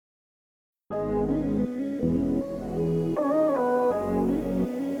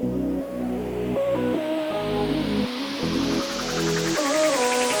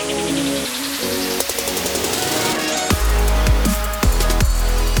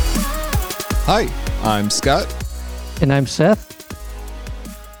Hi, I'm Scott. And I'm Seth.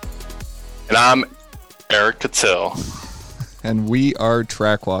 And I'm Eric Cattell. And we are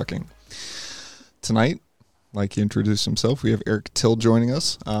track walking. Tonight, like he introduced himself, we have Eric Cattell joining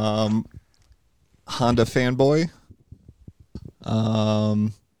us. Honda fanboy.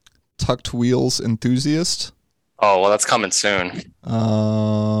 Tucked wheels enthusiast. Oh, well, that's coming soon.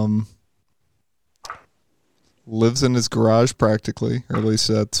 Lives in his garage practically, or at least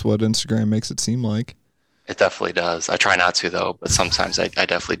that's what Instagram makes it seem like. It definitely does. I try not to, though, but sometimes I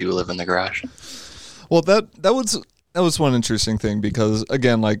definitely do live in the garage. Well, that was one interesting thing because,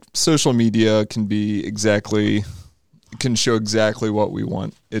 again, like social media can show exactly what we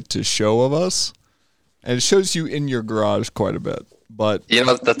want it to show of us. And it shows you in your garage quite a bit. But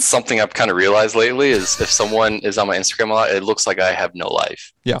that's something I've kind of realized lately is if someone is on my Instagram a lot, it looks like I have no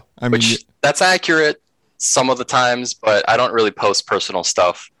life. Yeah. That's accurate some of the times, but I don't really post personal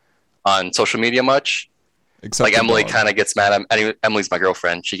stuff on social media much. Except like Emily kind of gets mad. Emily's my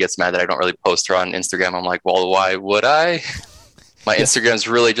girlfriend. She gets mad that I don't really post her on Instagram. I'm like, well, why would I? My Instagram's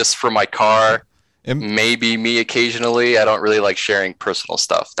really just for my car. Maybe me occasionally. I don't really like sharing personal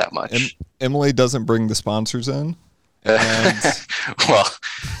stuff that much. Emily doesn't bring the sponsors in. Well,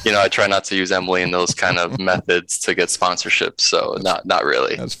 I try not to use Emily in those kind of methods to get sponsorships. So not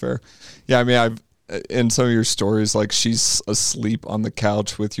really. That's fair. Yeah. I mean, I've in some of your stories, like she's asleep on the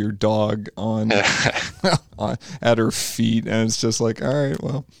couch with your dog on at her feet. And it's just like, all right,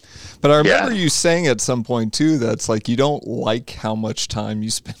 well, but I remember you saying at some point too, that's like, you don't like how much time you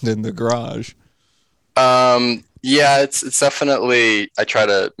spend in the garage. Yeah, it's definitely, I try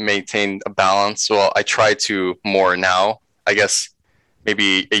to maintain a balance. Well, I try to more now. I guess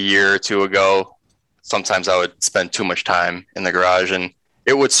maybe a year or two ago, sometimes I would spend too much time in the garage and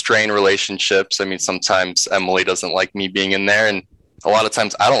it would strain relationships. I mean, sometimes Emily doesn't like me being in there, and a lot of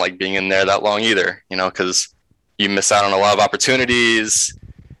times I don't like being in there that long either, because you miss out on a lot of opportunities.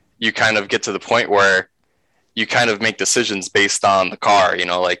 You kind of get to the point where you kind of make decisions based on the car,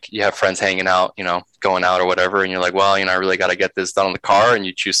 like you have friends hanging out, going out or whatever. And you're like, well, I really got to get this done in the car. And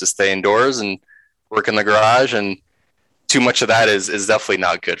you choose to stay indoors and work in the garage. And too much of that is definitely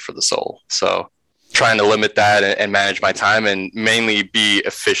not good for the soul. So trying to limit that and manage my time and mainly be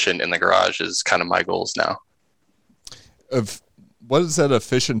efficient in the garage is kind of my goals now. What does that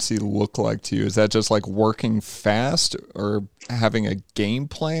efficiency look like to you? Is that just like working fast or having a game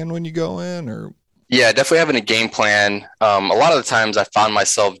plan when you go in, or? Yeah, definitely having a game plan. A lot of the times I found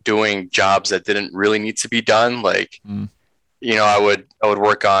myself doing jobs that didn't really need to be done. Like, I would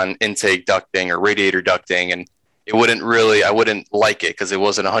work on intake ducting or radiator ducting, and I wouldn't like it because it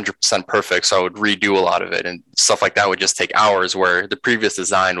wasn't 100% perfect. So I would redo a lot of it, and stuff like that would just take hours where the previous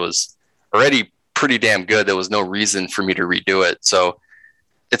design was already pretty damn good. There was no reason for me to redo it. So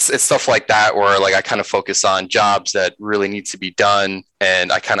it's stuff like that where like I kind of focus on jobs that really need to be done.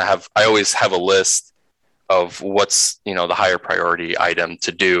 And I always have a list of what's, the higher priority item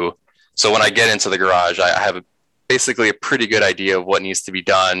to do. So when I get into the garage, I have basically a pretty good idea of what needs to be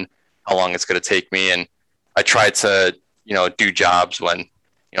done, how long it's going to take me. And I try to, do jobs when,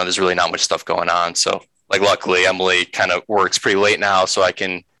 there's really not much stuff going on. So like, luckily Emily kind of works pretty late now, so I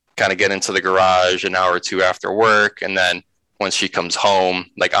can kind of get into the garage an hour or two after work. And then once she comes home,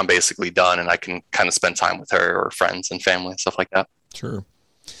 like I'm basically done and I can kind of spend time with her or friends and family and stuff like that. Sure.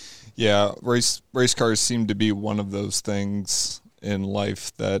 Yeah. Race cars seem to be one of those things in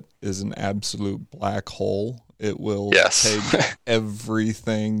life that is an absolute black hole. It will take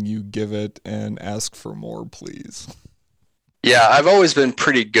everything you give it and ask for more, please. Yeah, I've always been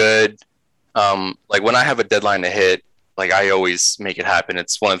pretty good. Like when I have a deadline to hit, like I always make it happen.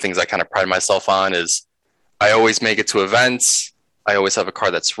 It's one of the things I kind of pride myself on is I always make it to events. I always have a car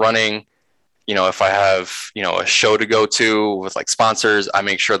that's running. If I have, a show to go to with like sponsors, I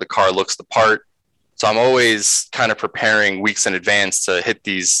make sure the car looks the part. So I'm always kind of preparing weeks in advance to hit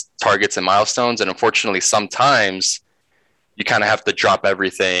these targets and milestones. And unfortunately, sometimes you kind of have to drop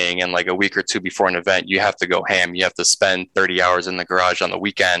everything. And like a week or two before an event, you have to go ham. You have to spend 30 hours in the garage on the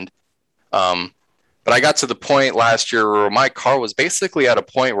weekend. But I got to the point last year where my car was basically at a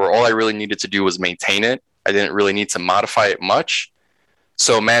point where all I really needed to do was maintain it. I didn't really need to modify it much.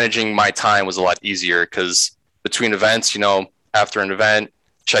 So managing my time was a lot easier because between events, after an event,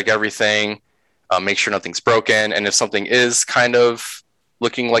 check everything. Make sure nothing's broken. And if something is kind of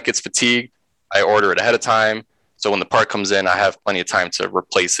looking like it's fatigued, I order it ahead of time. So when the part comes in, I have plenty of time to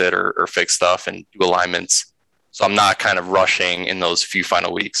replace it or fix stuff and do alignments. So I'm not kind of rushing in those few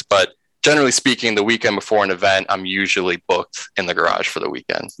final weeks. But generally speaking, the weekend before an event, I'm usually booked in the garage for the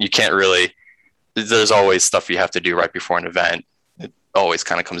weekend. You can't really, there's always stuff you have to do right before an event. always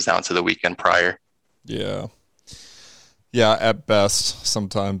kind of comes down to the weekend prior. Yeah. Yeah, at best,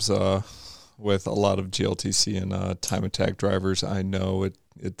 sometimes with a lot of GLTC and time attack drivers, I know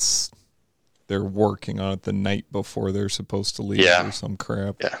it's they're working on it the night before they're supposed to leave or some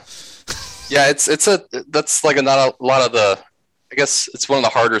crap. Yeah. Yeah, that's like not a lot of the, I guess it's one of the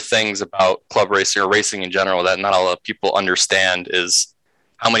harder things about club racing or racing in general that not a lot of people understand is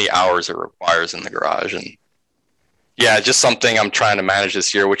how many hours it requires in the garage. And yeah, just something I'm trying to manage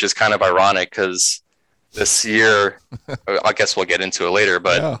this year, which is kind of ironic because this year, I guess we'll get into it later,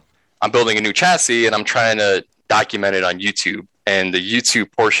 but I'm building a new chassis and I'm trying to document it on YouTube. And the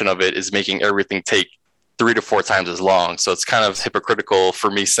YouTube portion of it is making everything take 3 to 4 times as long. So it's kind of hypocritical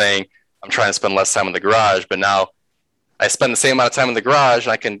for me saying I'm trying to spend less time in the garage, but now I spend the same amount of time in the garage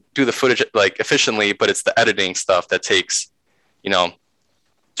and I can do the footage like efficiently, but it's the editing stuff that takes,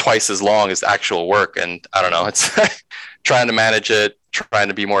 twice as long as the actual work. And I don't know, it's trying to manage it, trying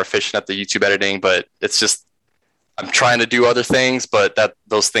to be more efficient at the YouTube editing, but it's just, I'm trying to do other things, but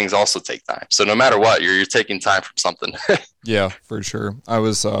those things also take time. So no matter what, you're taking time from something. Yeah, for sure. I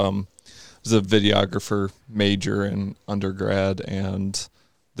was a videographer major in undergrad, and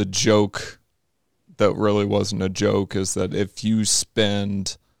the joke that really wasn't a joke is that if you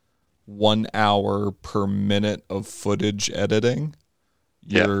spend 1 hour per minute of footage editing,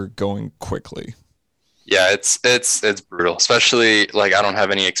 you're going quickly. Yeah, it's brutal, especially like I don't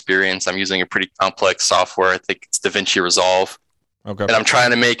have any experience. I'm using a pretty complex software. I think it's DaVinci Resolve. Okay. And I'm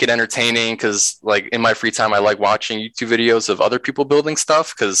trying to make it entertaining because like in my free time, I like watching YouTube videos of other people building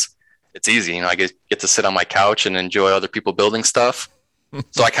stuff because it's easy. I get to sit on my couch and enjoy other people building stuff.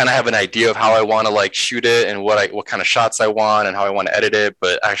 So I kind of have an idea of how I want to like shoot it and what kind of shots I want and how I want to edit it,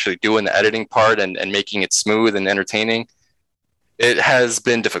 but actually doing the editing part and making it smooth and entertaining, it has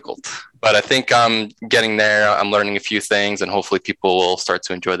been difficult. But I think I'm getting there. I'm learning a few things, and hopefully people will start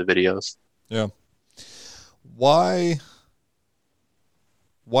to enjoy the videos. Yeah. Why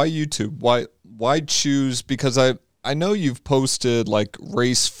YouTube? Why choose? Because I know you've posted like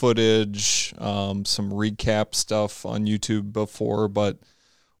race footage, some recap stuff on YouTube before, but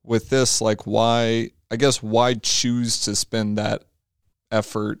with this, like why choose to spend that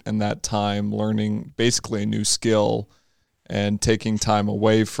effort and that time learning basically a new skill and taking time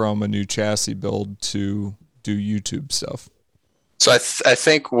away from a new chassis build to do YouTube stuff? So I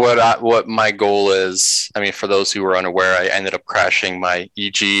think what my goal is, I mean, for those who were unaware, I ended up crashing my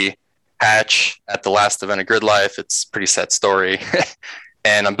EG hatch at the last event of Grid Life. It's a pretty sad story.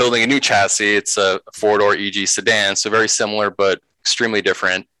 And I'm building a new chassis. It's a 4-door EG sedan, so very similar but extremely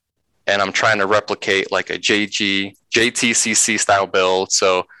different. And I'm trying to replicate like a JTCC style build.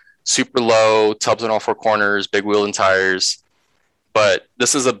 So super low, tubs on all 4 corners, big wheel and tires. But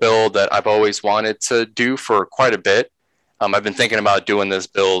this is a build that I've always wanted to do for quite a bit. I've been thinking about doing this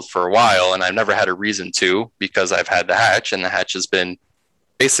build for a while, and I've never had a reason to because I've had the hatch, and the hatch has been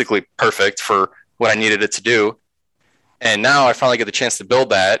basically perfect for what I needed it to do. And now I finally get the chance to build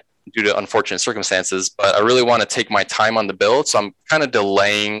that due to unfortunate circumstances, but I really want to take my time on the build. So I'm kind of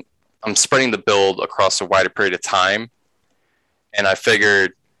delaying, I'm spreading the build across a wider period of time. And I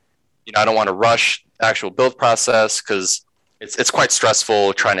figured, I don't want to rush the actual build process because it's quite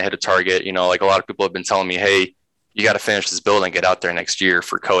stressful trying to hit a target. Like a lot of people have been telling me, hey, you got to finish this build and get out there next year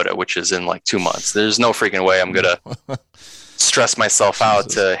for COTA, which is in like 2 months. There's no freaking way I'm going to stress myself out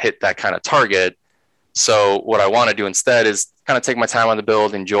to hit that kind of target. So what I want to do instead is kind of take my time on the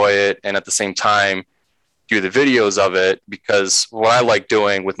build, enjoy it, and at the same time do the videos of it, because what I like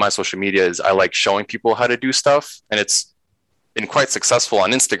doing with my social media is I like showing people how to do stuff, and it's been quite successful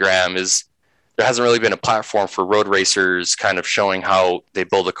on Instagram. Is there hasn't really been a platform for road racers kind of showing how they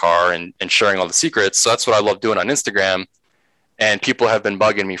build a car and sharing all the secrets. So that's what I love doing on Instagram. And people have been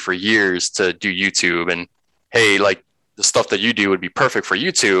bugging me for years to do YouTube, and hey, like the stuff that you do would be perfect for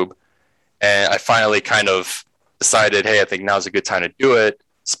YouTube. And I finally kind of decided, hey, I think now's a good time to do it.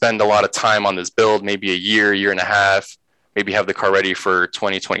 Spend a lot of time on this build, maybe a year and a half, maybe have the car ready for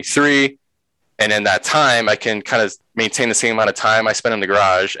 2023. And in that time, I can kind of maintain the same amount of time I spend in the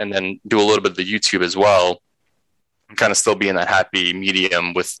garage and then do a little bit of the YouTube as well. And kind of still be in that happy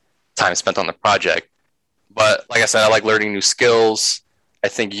medium with time spent on the project. But like I said, I like learning new skills. I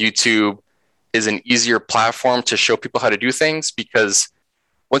think YouTube is an easier platform to show people how to do things, because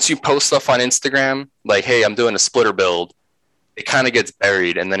once you post stuff on Instagram, like, hey, I'm doing a splitter build, it kind of gets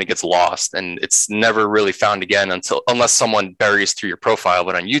buried and then it gets lost and it's never really found again unless someone buries through your profile.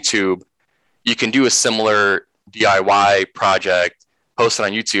 But on YouTube, you can do a similar DIY project, post it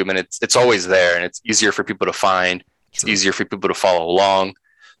on YouTube, and it's always there, and it's easier for people to find. It's easier for people to follow along.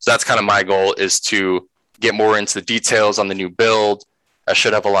 So that's kind of my goal, is to get more into the details on the new build, I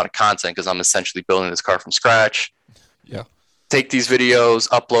should have a lot of content because I'm essentially building this car from scratch. Yeah. Take these videos,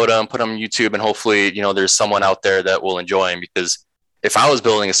 upload them, put them on YouTube, and hopefully, there's someone out there that will enjoy them. Because if I was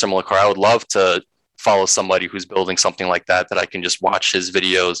building a similar car, I would love to follow somebody who's building something like that I can just watch his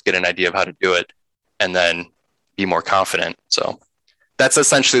videos, get an idea of how to do it, and then be more confident. So that's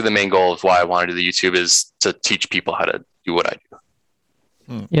essentially the main goal of why I want to do the YouTube, is to teach people how to do what I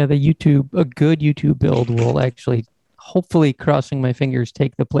do. Yeah, a good YouTube build will actually, hopefully, crossing my fingers,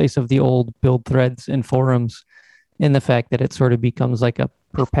 take the place of the old build threads and forums, in the fact that it sort of becomes like a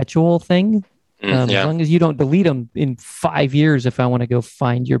perpetual thing. As long as you don't delete them in 5 years, if I want to go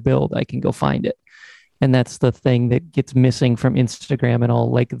find your build, I can go find it. And that's the thing that gets missing from Instagram and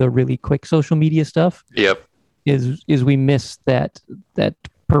all, like the really quick social media stuff. Yep. Is we miss that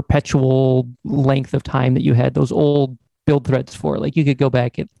perpetual length of time that you had those old build threads for. Like you could go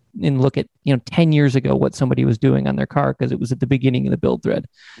back and look at 10 years ago what somebody was doing on their car because it was at the beginning of the build thread.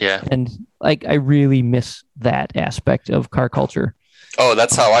 Yeah. And like I really miss that aspect of car culture. Oh,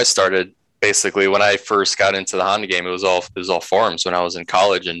 that's how I started. Basically, when I first got into the Honda game, it was all forums when I was in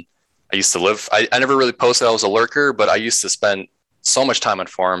college, and I used to live. I never really posted I was a lurker, but I used to spend so much time on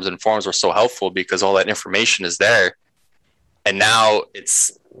forums, and forums were so helpful because all that information is there. And now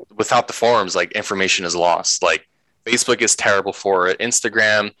it's without the forums, like information is lost. Like Facebook is terrible for it.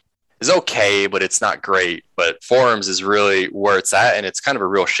 Instagram is okay, but it's not great. But forums is really where it's at, and it's kind of a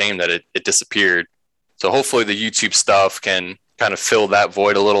real shame that it disappeared. So hopefully the YouTube stuff can kind of fill that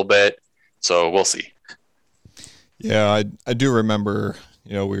void a little bit. So we'll see. Yeah, I do remember,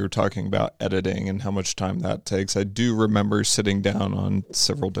 we were talking about editing and how much time that takes. I do remember sitting down on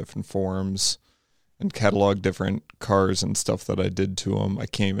several different forums and catalog different cars and stuff that I did to them. I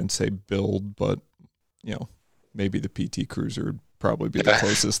can't even say build, but, maybe the PT Cruiser would probably be the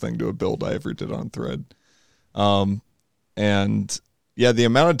closest thing to a build I ever did on Thread. And yeah, the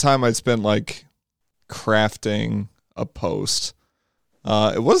amount of time I spent like crafting a post,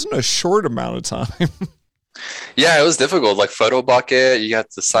 it wasn't a short amount of time. Yeah, it was difficult. Like Photo Bucket, you have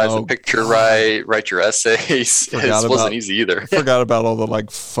to size the picture right, write your essays. It wasn't easy either. I forgot about all the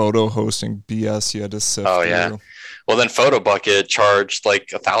like photo hosting BS you had to sift through. Yeah. Well, then Photo Bucket charged like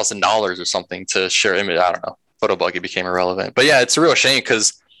 $1,000 or something to share image. I don't know. Photo Bucket became irrelevant. But yeah, it's a real shame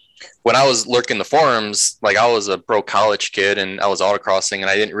because when I was lurking the forums, like I was a broke college kid and I was autocrossing and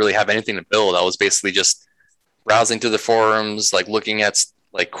I didn't really have anything to build. I was basically just browsing through the forums, like looking at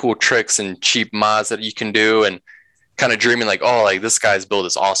like cool tricks and cheap mods that you can do and kind of dreaming like, oh, like this guy's build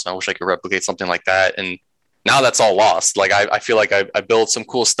is awesome. I wish I could replicate something like that. And now that's all lost. Like I feel like I build some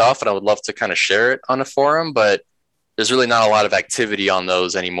cool stuff and I would love to kind of share it on a forum, but there's really not a lot of activity on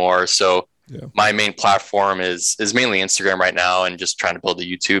those anymore. So my main platform is mainly Instagram right now and just trying to build a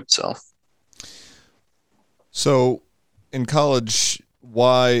YouTube. So in college,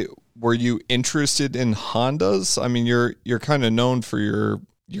 why were you interested in Hondas? I mean, you're kind of known for your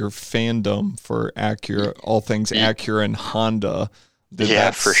fandom for Acura, all things Acura and Honda.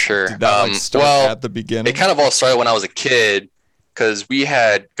 For sure. Did that start at the beginning? It kind of all started when I was a kid because we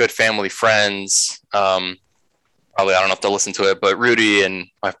had good family friends. Probably, I don't know if they'll listen to it, but Rudy and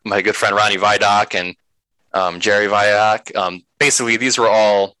my good friend Ronnie Vidoc and Jerry Vidoc. Basically, these were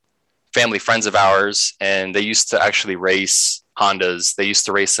all family friends of ours, and they used to actually race Hondas. They used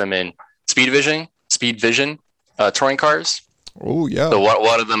to race them in Speed Vision touring cars. Oh, yeah. So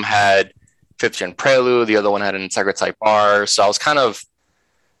one of them had 5th Gen Prelude. The other one had an Integra Type R. So I was kind of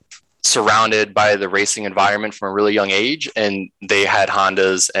surrounded by the racing environment from a really young age, and they had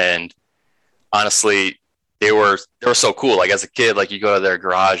Hondas. And honestly, they were so cool. Like as a kid, like you go to their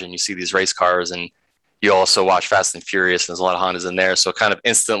garage and you see these race cars, and you also watch Fast and Furious, and there's a lot of Hondas in there. So kind of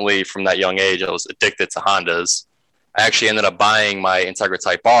instantly from that young age, I was addicted to Hondas. I actually ended up buying my Integra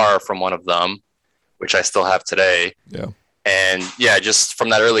Type R from one of them, which I still have today. Yeah. And yeah, just from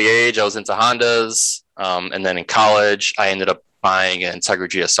that early age, I was into Hondas. And then in college, I ended up buying an Integra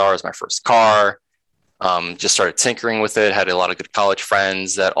GSR as my first car. Just started tinkering with it. Had a lot of good college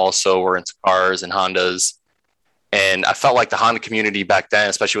friends that also were into cars and Hondas. And I felt like the Honda community back then,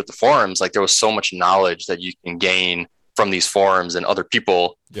 especially with the forums, like there was so much knowledge that you can gain from these forums and other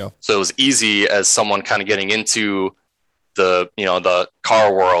people. Yeah. So it was easy as someone kind of getting into the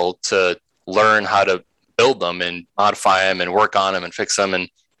car world to learn how to build them and modify them and work on them and fix them. And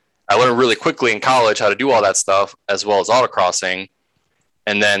I learned really quickly in college how to do all that stuff as well as autocrossing.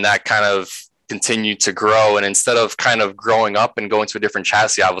 And then that kind of continued to grow. And instead of kind of growing up and going to a different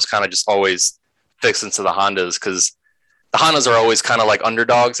chassis, I was kind of just always fixed into the Hondas because the Hondas are always kind of like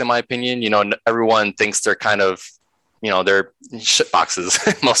underdogs, in my opinion. Everyone thinks they're kind of, they're shit boxes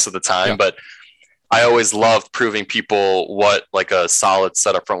most of the time. Yeah. But I always loved proving people what like a solid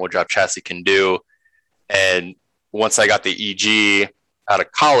setup front wheel drive chassis can do. And once I got the EG out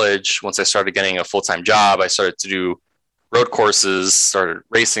of college, once I started getting a full-time job, I started to do road courses, started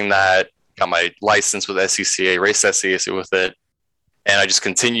racing that, got my license with SCCA, raced SCCA with it. And I just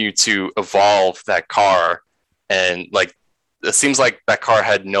continued to evolve that car. And like, it seems like that car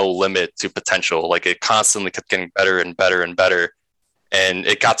had no limit to potential. Like it constantly kept getting better and better and better. And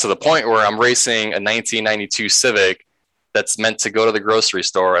it got to the point where I'm racing a 1992 Civic that's meant to go to the grocery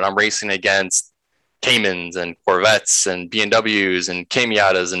store, and I'm racing against Caymans and Corvettes and BMWs and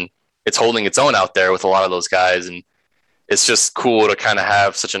K-Miatas, and it's holding its own out there with a lot of those guys. And it's just cool to kind of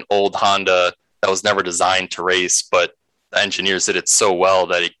have such an old Honda that was never designed to race, but the engineers did it so well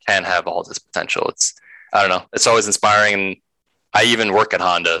that it can have all this potential. I don't know. It's always inspiring. And I even work at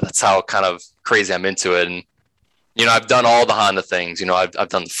Honda. That's how kind of crazy I'm into it. And, you know, I've done all the Honda things. You know, I've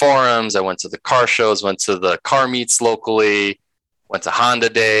done the forums. I went to the car shows, went to the car meets locally, went to Honda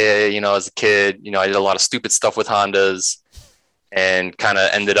Day, you know, as a kid. You know, I did a lot of stupid stuff with Hondas and kind of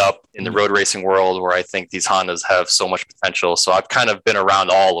ended up in the road racing world where I think these Hondas have so much potential. So I've kind of been around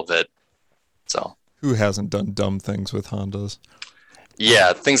all of it. So who hasn't done dumb things with Hondas?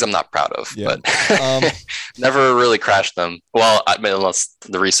 Yeah, things I'm not proud of, yeah. But never really crashed them. Well, I mean, unless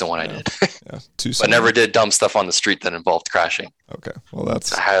the recent one I did. Yeah, but never did dumb stuff on the street that involved crashing. Okay, well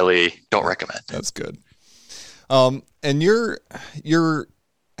that's I highly don't recommend. That's good. And your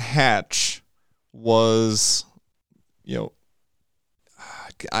hatch was, you know,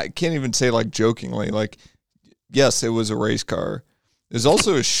 I can't even say like jokingly, like, yes, it was a race car. It was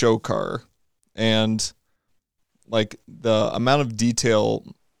also a show car, and like the amount of detail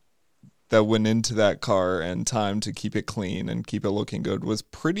that went into that car and time to keep it clean and keep it looking good was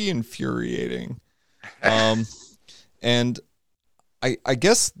pretty infuriating. And I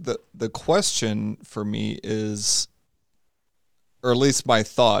guess the question for me is, or at least my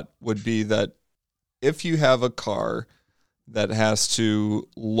thought would be that if you have a car that has to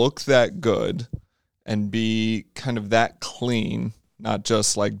look that good and be kind of that clean, not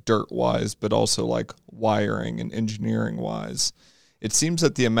just like dirt wise, but also like wiring and engineering wise, it seems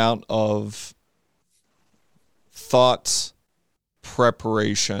that the amount of thought,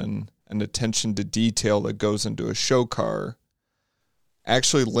 preparation, and attention to detail that goes into a show car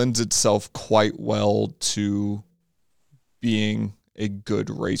actually lends itself quite well to being a good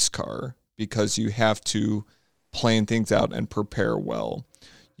race car, because you have to plan things out and prepare well.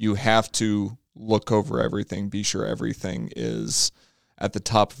 You have to look over everything, be sure everything is at the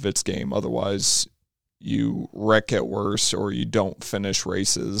top of its game. Otherwise, you wreck at worst, or you don't finish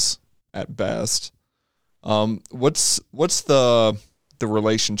races at best. What's the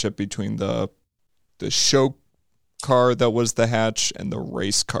relationship between the show car that was the hatch and the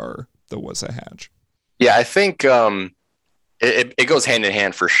race car that was a hatch? Yeah, I think it goes hand in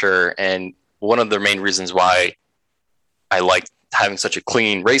hand for sure. And one of the main reasons why I liked having such a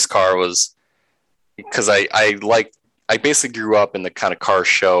clean race car was because I basically grew up in the kind of car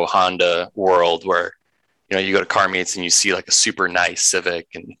show Honda world where, you know, you go to car meets and you see like a super nice Civic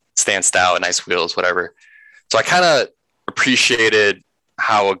and stand style and nice wheels, whatever. So I kind of appreciated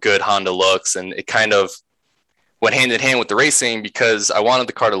how a good Honda looks, and it kind of went hand in hand with the racing because I wanted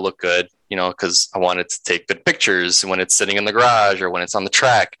the car to look good, you know, because I wanted to take good pictures when it's sitting in the garage or when it's on the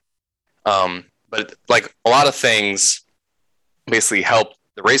track. But like a lot of things basically helped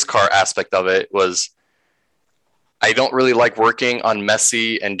the race car aspect of it was I don't really like working on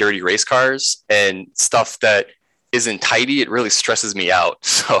messy and dirty race cars, and stuff that isn't tidy. It really stresses me out.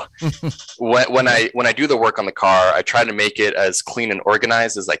 So when I do the work on the car, I try to make it as clean and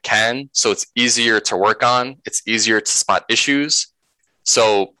organized as I can. So it's easier to work on. It's easier to spot issues.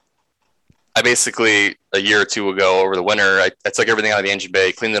 So I basically, a year or two ago over the winter, I took everything out of the engine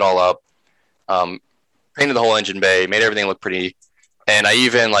bay, cleaned it all up, painted the whole engine bay, made everything look pretty. And I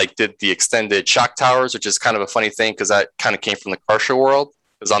even like did the extended shock towers, which is kind of a funny thing because that kind of came from the car show world.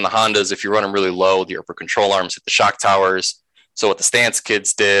 Because on the Hondas, if you run them really low, the upper control arms hit the shock towers. So what the Stance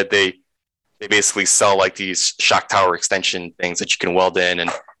kids did, they basically sell like these shock tower extension things that you can weld in.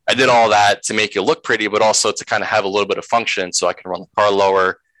 And I did all that to make it look pretty, but also to kind of have a little bit of function so I can run the car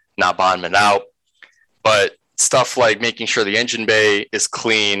lower, not bottom it out. But stuff like making sure the engine bay is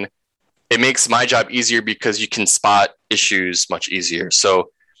clean, it makes my job easier because you can spot issues much easier. So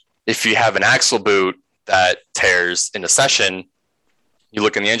if you have an axle boot that tears in a session, you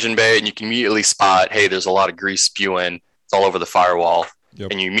look in the engine bay and you can immediately spot, hey, there's a lot of grease spewing. It's all over the firewall.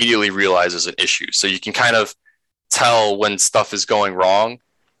 Yep. And you immediately realize there's an issue. So you can kind of tell when stuff is going wrong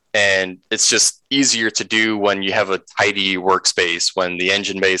And it's just easier to do when you have a tidy workspace, when the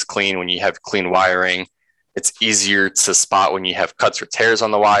engine bay is clean, when you have clean wiring. It's easier to spot when you have cuts or tears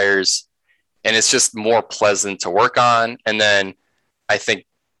on the wires. And it's just more pleasant to work on. And then I think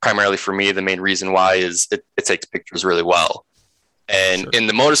primarily for me, the main reason why is it takes pictures really well. And in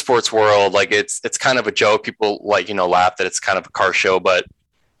the motorsports world, like it's kind of a joke. People like, laugh that it's kind of a car show, but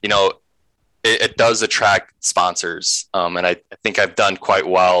it does attract sponsors. And I think I've done quite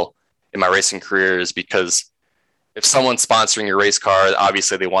well in my racing careers, because if someone's sponsoring your race car,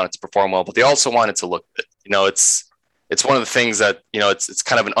 obviously they want it to perform well, but they also want it to look good. It's one of the things that, it's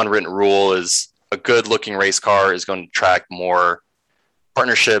kind of an unwritten rule, is a good looking race car is going to attract more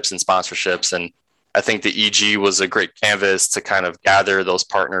partnerships and sponsorships. And I think the EG was a great canvas to kind of gather those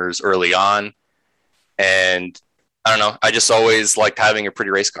partners early on. And I don't know, I just always liked having a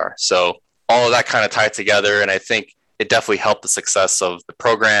pretty race car. So all of that kind of tied together. And I think it definitely helped the success of the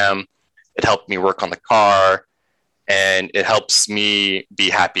program. It helped me work on the car, and it helps me be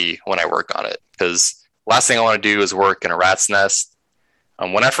happy when I work on it, because last thing I want to do is work in a rat's nest.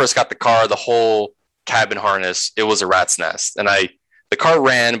 When I first got the car, the whole cabin harness, it was a rat's nest. And the car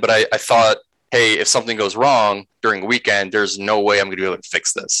ran, but I thought, hey, if something goes wrong during a weekend, there's no way I'm going to be able to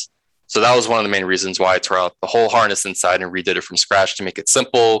fix this. So that was one of the main reasons why I tore out the whole harness inside and redid it from scratch to make it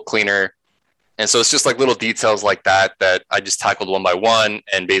simple, cleaner. And so it's just like little details like that I just tackled one by one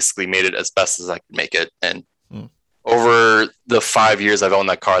and basically made it as best as I could make it. And over the 5 years I've owned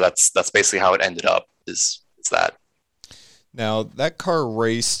that car, that's basically how it ended up, is that. Now, that car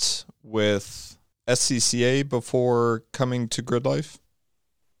raced with SCCA before coming to Grid Life?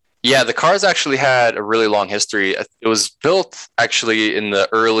 Yeah, the car's actually had a really long history. It was built actually in the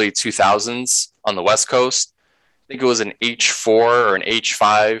early 2000s on the West Coast. I think it was an H4 or an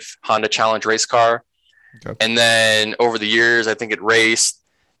H5 Honda Challenge race car. Okay. And then over the years, I think it raced.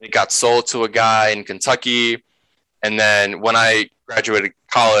 It got sold to a guy in Kentucky. And then when I graduated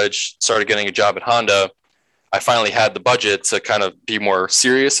college, started getting a job at Honda, I finally had the budget to kind of be more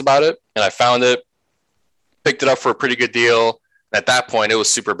serious about it. And I found it, picked it up for a pretty good deal. At that point, it was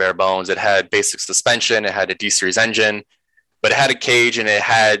super bare bones. It had basic suspension. It had a D-Series engine, but it had a cage, and it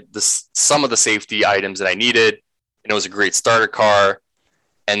had some of the safety items that I needed. And it was a great starter car.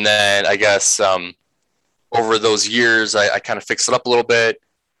 And then I guess over those years, I kind of fixed it up a little bit.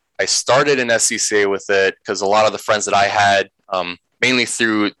 I started in SCCA with it because a lot of the friends that I had, mainly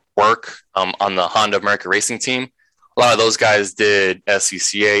through work on the Honda America Racing team, a lot of those guys did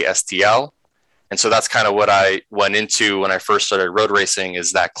SCCA, STL. And so that's kind of what I went into when I first started road racing,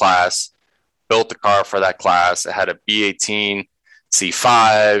 is that class. Built the car for that class. It had a B18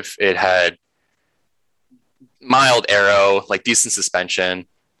 C5. It had mild aero, like decent suspension.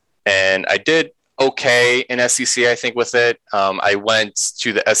 And I did okay in SCCA, I think, with it. I went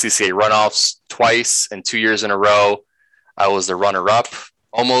to the SCCA runoffs twice, and 2 years in a row, I was the runner-up.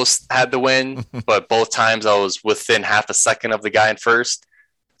 Almost had the win, but both times I was within half a second of the guy in first.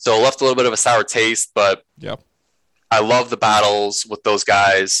 So it left a little bit of a sour taste, but I love the battles with those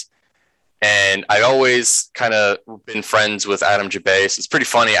guys. And I always kind of been friends with Adam Jabay. So it's pretty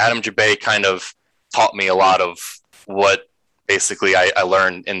funny. Adam Jabay kind of taught me a lot of what basically I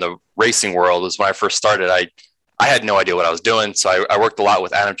learned in the racing world. Is when I first started, I had no idea what I was doing. So I worked a lot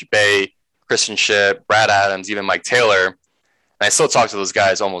with Adam Jabay, Christian Ship, Brad Adams, even Mike Taylor. And I still talk to those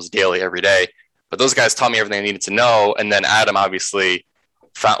guys almost daily, every day. But those guys taught me everything I needed to know. And then Adam, obviously,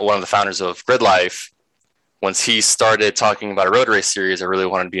 one of the founders of Grid Life, once he started talking about a road race series, I really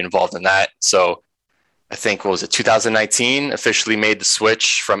wanted to be involved in that. So I think, 2019, officially made the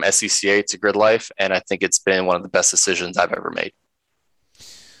switch from SCCA to Grid Life. And I think it's been one of the best decisions I've ever made.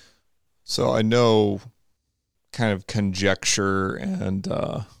 So I know kind of conjecture and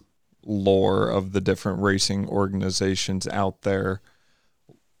lore of the different racing organizations out there.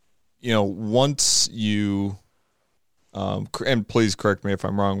 Once you... and please correct me if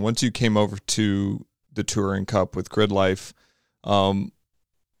I'm wrong, once you came over to the Touring Cup with Grid Life,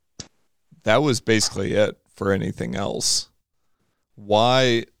 that was basically it for anything else.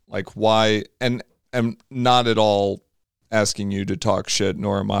 Why, and I'm not at all asking you to talk shit,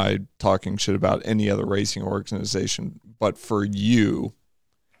 nor am I talking shit about any other racing organization, but for you,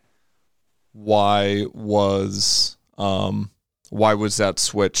 why was that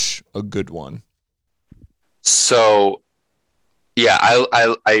switch a good one? So, yeah,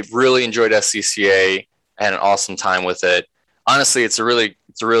 I really enjoyed SCCA. I had an awesome time with it. Honestly, it's a really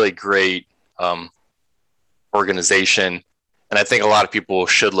great organization, and I think a lot of people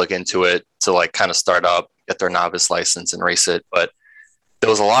should look into it to kind of start up, get their novice license, and race it. But there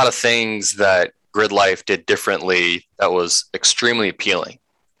was a lot of things that Grid Life did differently that was extremely appealing.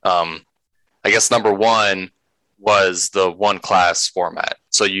 I guess number one was the one class format.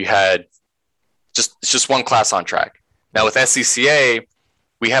 So you had it's just one class on track. Now with SCCA,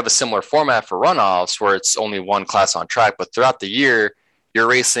 we have a similar format for runoffs where it's only one class on track, but throughout the year, you're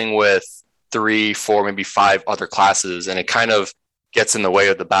racing with 3, 4, maybe 5 other classes, and it kind of gets in the way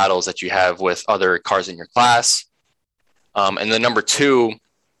of the battles that you have with other cars in your class. And then number two,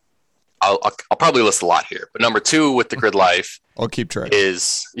 I'll probably list a lot here, but number two with the Grid Life, I'll keep track.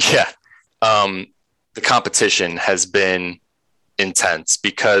 Is the competition has been intense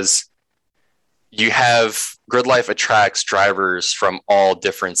because you have Grid Life attracts drivers from all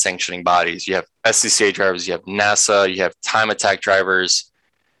different sanctioning bodies. You have SCCA drivers, you have NASA, you have time attack drivers,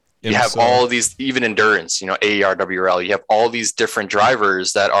 you have all of these, even endurance, AER, WRL. You have all these different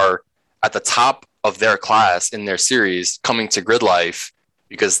drivers that are at the top of their class in their series coming to Grid Life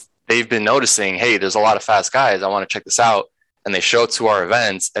because they've been noticing, hey, there's a lot of fast guys. I want to check this out. And they show up to our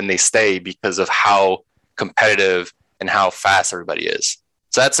events and they stay because of how competitive and how fast everybody is.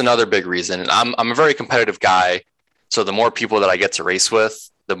 So that's another big reason. And I'm a very competitive guy. So the more people that I get to race with,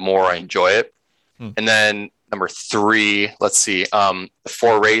 the more I enjoy it. And then number 3, let's see, the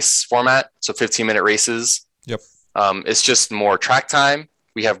 4 race format. So 15-minute races. Yep. It's just more track time.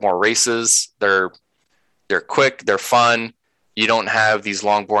 We have more races. They're quick. They're fun. You don't have these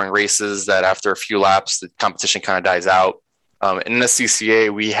long, boring races that after a few laps, the competition kind of dies out. In the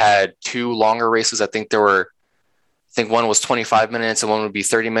CCA, we had 2 longer races. I think one was 25 minutes and one would be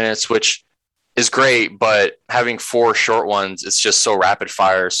 30 minutes, which is great. But having 4 short ones, it's just so rapid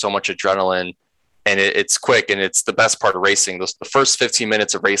fire, so much adrenaline, and it's quick. And it's the best part of racing. The first 15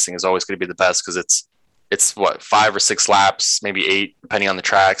 minutes of racing is always going to be the best because it's what, 5 or 6 laps, maybe 8, depending on the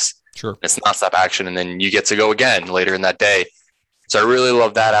tracks. Sure. It's nonstop action. And then you get to go again later in that day. So I really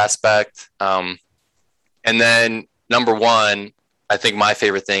love that aspect. And then number 1, I think my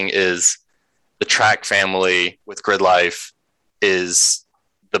favorite thing is the track family with Grid Life is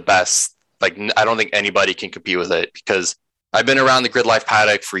the best. Like, I don't think anybody can compete with it because I've been around the Grid Life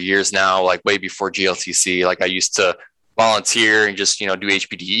paddock for years now, like way before GLTC. Like I used to volunteer and just, do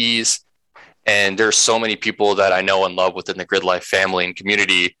HPDEs. And there's so many people that I know and love within the Grid Life family and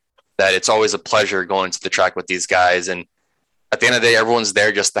community that it's always a pleasure going to the track with these guys. And at the end of the day, everyone's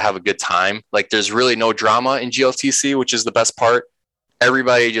there just to have a good time. Like there's really no drama in GLTC, which is the best part.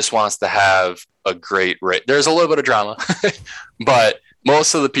 Everybody just wants to have a great race. There's a little bit of drama, but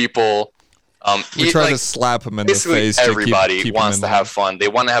most of the people, we try to slap them in the face. Everybody wants to have fun. They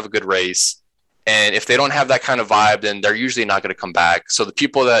want to have a good race. And if they don't have that kind of vibe, then they're usually not going to come back. So the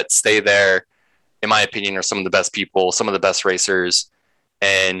people that stay there, in my opinion, are some of the best people, some of the best racers.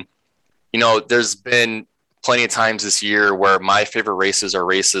 And, there's been plenty of times this year where my favorite races are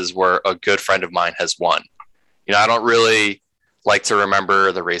races where a good friend of mine has won. I don't really like to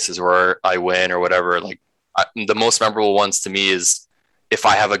remember the races where I win or whatever. Like the most memorable ones to me is if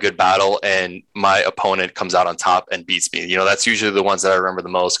I have a good battle and my opponent comes out on top and beats me. That's usually the ones that I remember the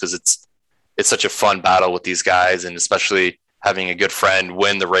most because it's such a fun battle with these guys, and especially having a good friend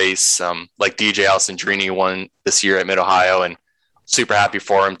win the race. Like DJ Alessandrini won this year at Mid-Ohio, and super happy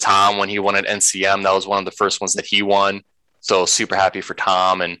for him. Tom, when he won at NCM, that was one of the first ones that he won. So super happy for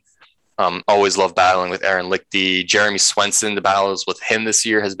Tom, and always love battling with Aaron Lichty. Jeremy Swenson, the battles with him this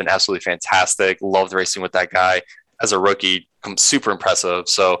year has been absolutely fantastic. Loved racing with that guy as a rookie. Super impressive.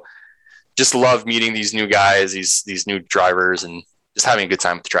 So just love meeting these new guys, these new drivers, and just having a good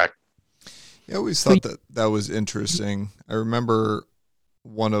time at the track. Yeah, I always thought that was interesting. I remember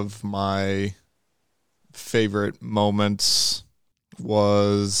one of my favorite moments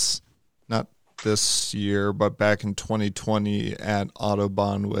was not this year, but back in 2020 at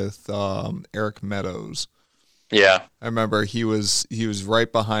Autobahn with Eric Meadows. Yeah, I remember he was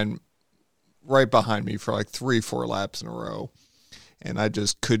right behind me for like 3-4 laps in a row, and I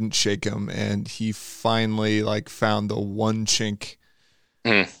just couldn't shake him. And he finally found the one chink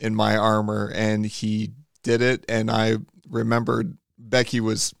in my armor, and he did it. And I remembered Becky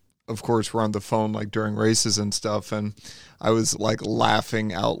was, of course, we're on the phone during races and stuff, and I was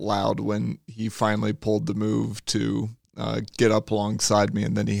laughing out loud when he finally pulled the move to get up alongside me,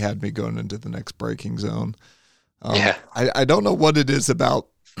 and then he had me going into the next braking zone. I don't know what it is about,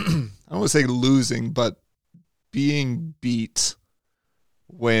 I don't want to say losing, but being beat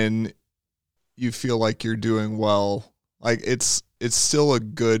when you feel like you're doing well. It's still a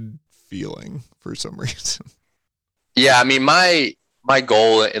good feeling for some reason. Yeah, I mean, my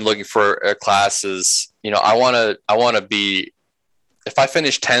goal in looking for a class is, I want to be, if I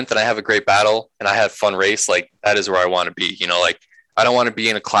finish 10th and I have a great battle and I have fun race, that is where I want to be. I don't want to be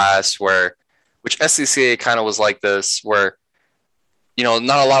in a class which SCCA kind of was like this, where,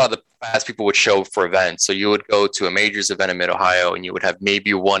 not a lot of the fast people would show for events. So you would go to a majors event in Mid-Ohio and you would have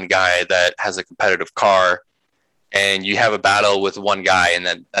maybe one guy that has a competitive car, and you have a battle with one guy, and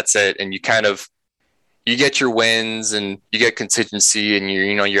then that's it. And you get your wins and you get contingency, and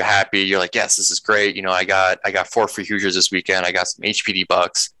you're happy. You're like, yes, this is great. I got 4 free Hoosiers this weekend. I got some HPD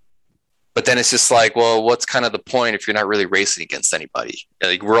bucks. But then it's just like, well, what's kind of the point if you're not really racing against anybody?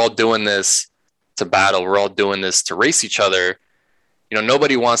 Like, we're all doing this to battle. We're all doing this to race each other.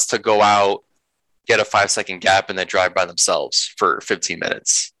 Nobody wants to go out, get a 5-second gap, and then drive by themselves for 15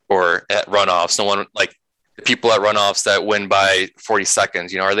 minutes or at runoffs. No one, like the people at runoffs that win by 40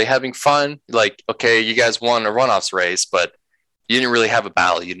 seconds, are they having fun? Like, okay, you guys won a runoffs race, but you didn't really have a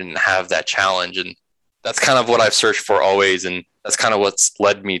battle. You didn't have that challenge. And that's kind of what I've searched for always. And that's kind of what's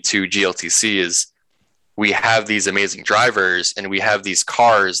led me to GLTC is we have these amazing drivers and we have these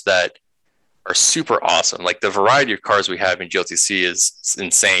cars that are super awesome. Like, the variety of cars we have in GLTC is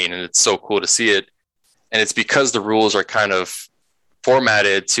insane, and it's so cool to see it. And it's because the rules are kind of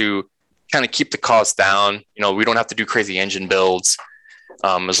formatted to kind of keep the cost down. We don't have to do crazy engine builds.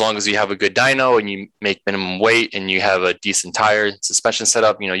 As long as you have a good dyno and you make minimum weight and you have a decent tire suspension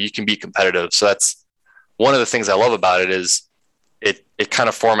setup, you can be competitive. So that's one of the things I love about it is it kind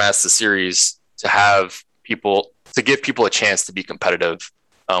of formats the series to give people a chance to be competitive.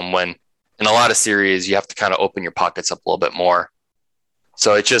 When in a lot of series, you have to kind of open your pockets up a little bit more.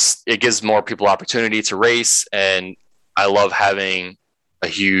 So it gives more people opportunity to race. And I love having a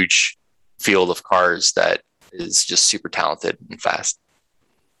huge field of cars that is just super talented and fast.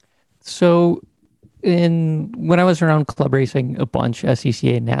 So when I was around club racing a bunch,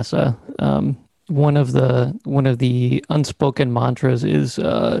 SCCA and NASA, one of the unspoken mantras is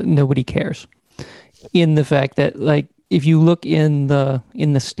nobody cares. In the fact that, like, if you look in the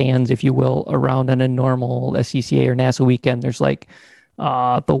stands, if you will, around on a normal SCCA or NASA weekend, there's like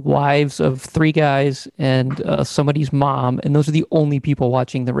the wives of 3 guys and somebody's mom, and those are the only people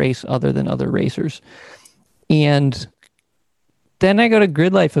watching the race other than other racers. And then I go to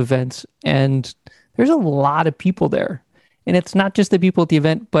Grid Life events, and there's a lot of people there. And it's not just the people at the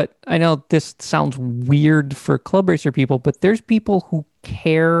event, but I know this sounds weird for club racer people, but there's people who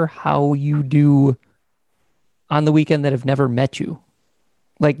care how you do on the weekend that have never met you.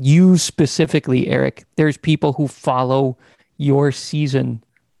 Like you specifically, Eric, there's people who follow your season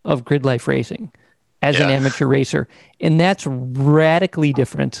of Grid Life racing as an amateur racer. And that's radically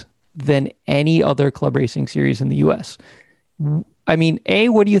different than any other club racing series in the US. I mean, A,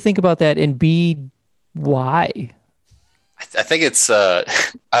 what do you think about that? And B, why? I think it's, I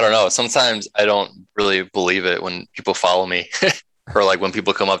don't know. Sometimes I don't really believe it when people follow me or like when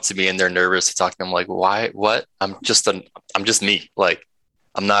people come up to me and they're nervous to talk to them, like, why, what? I'm just me. Like,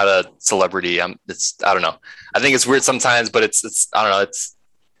 I'm not a celebrity. I don't know. I think it's weird sometimes, but it's, I don't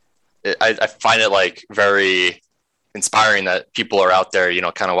know. I find it like very inspiring that people are out there,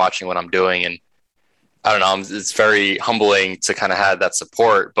 kind of watching what I'm doing. And I don't know, it's very humbling to kind of have that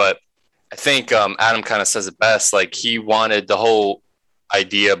support, but I think Adam kind of says it best. Like, he wanted the whole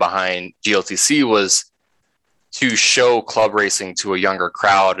idea behind GLTC was to show club racing to a younger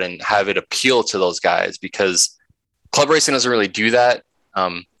crowd and have it appeal to those guys, because club racing doesn't really do that.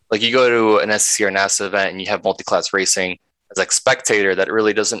 Like, you go to an SCC or NASA event and you have multi-class racing as like spectator that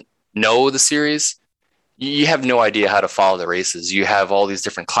really doesn't know the series. You have no idea how to follow the races. You have all these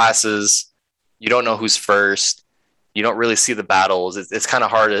different classes. You don't know who's first. You don't really see the battles. It's kind of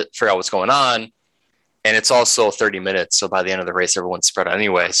hard to figure out what's going on. And it's also 30 minutes. So by the end of the race, everyone's spread out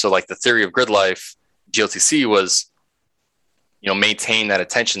anyway. So like the theory of Grid Life, GLTC was, maintain that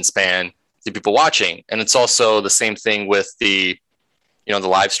attention span to people watching. And it's also the same thing with the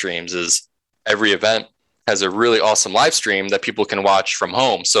live streams. Is every event has a really awesome live stream that people can watch from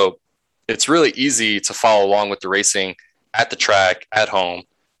home. So it's really easy to follow along with the racing at the track, at home.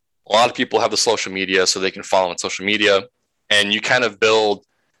 A lot of people have the social media, so they can follow on social media, and you kind of build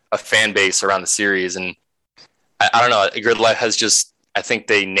a fan base around the series. And I don't know, Grid Life has just, I think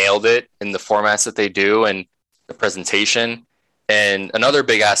they nailed it in the formats that they do and the presentation. And another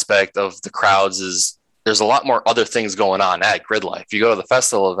big aspect of the crowds is there's a lot more other things going on at Grid Life. You go to the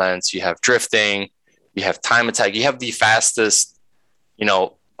festival events, you have drifting, you have time attack, you have the fastest,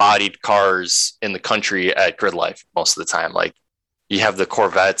 bodied cars in the country at Grid Life most of the time. Like, you have the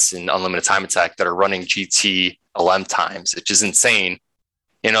Corvettes and Unlimited Time Attack that are running GT LM times, which is insane.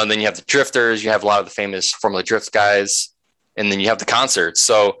 And then you have the drifters, you have a lot of the famous Formula Drift guys, and then you have the concerts.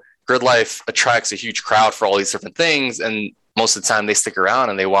 So Grid Life attracts a huge crowd for all these different things. And most of the time they stick around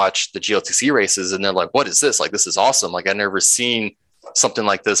and they watch the GLTC races and they're like, what is this? Like, this is awesome. Like, I've never seen something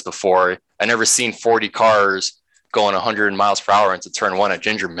like this before. I never seen 40 cars going 100 miles per hour into turn one at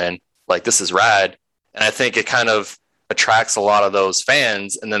Gingerman. Like, this is rad. And I think it kind of attracts a lot of those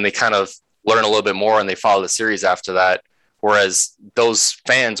fans, and then they kind of learn a little bit more and they follow the series after that. Whereas those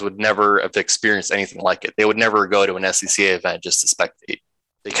fans would never have experienced anything like it. They would never go to an SCCA event just to spectate.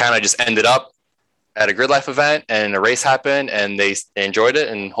 They kind of just ended up at a Grid Life event and a race happened and they enjoyed it,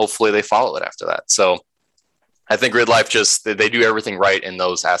 and hopefully they follow it after that. So I think Grid Life they do everything right in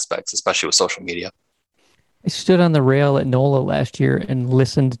those aspects, especially with social media. I stood on the rail at NOLA last year and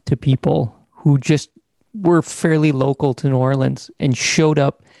listened to people who just were fairly local to New Orleans and showed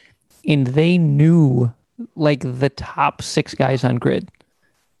up, and they knew like the top 6 guys on grid.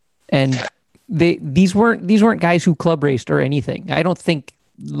 And these weren't guys who club raced or anything. I don't think,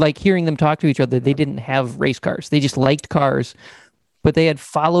 like, hearing them talk to each other, they didn't have race cars. They just liked cars, but they had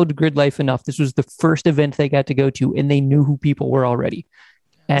followed Grid Life enough. This was the first event they got to go to, and they knew who people were already.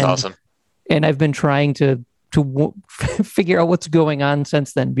 And, that's awesome. And I've been trying to figure out what's going on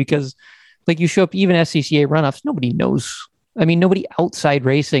since then, because like, you show up even SCCA runoffs, nobody knows. I mean, nobody outside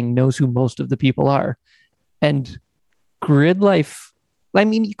racing knows who most of the people are. And Grid Life, I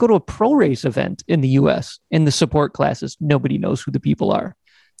mean, you go to a pro race event in the US in the support classes, nobody knows who the people are.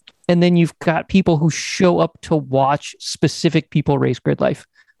 And then you've got people who show up to watch specific people race Grid Life.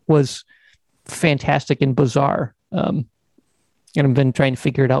 Was fantastic and bizarre. And I've been trying to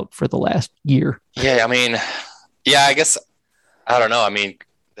figure it out for the last year. Yeah, I mean, I guess, I don't know. I mean,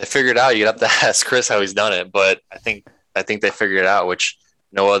 they figured it out. You'd have to ask Chris how he's done it, but I think they figured it out, which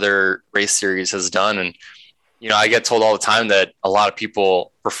no other race series has done. And, you know, I get told all the time that a lot of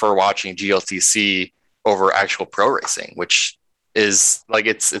people prefer watching GLTC over actual pro racing, which is like,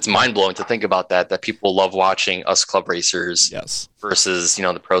 it's mind blowing to think about that people love watching us club racers versus, you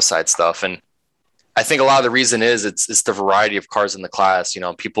know, the pro side stuff. And I think a lot of the reason is it's the variety of cars in the class. You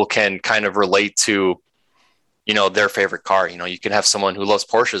know, people can kind of relate to, you know, their favorite car. You know, you can have someone who loves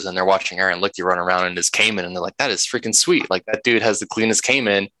Porsches and they're watching Aaron Lichty run around in his Cayman and they're like, that is freaking sweet. Like, that dude has the cleanest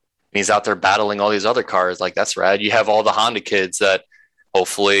Cayman and he's out there battling all these other cars. Like, that's rad. You have all the Honda kids that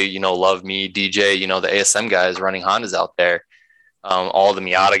hopefully, you know, love me, DJ, you know, the ASM guys running Hondas out there. All the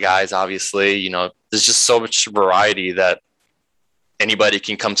Miata guys, obviously, you know, there's just so much variety that anybody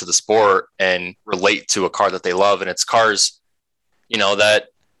can come to the sport and relate to a car that they love. And it's cars, you know, that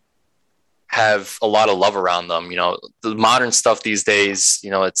have a lot of love around them. You know, the modern stuff these days, you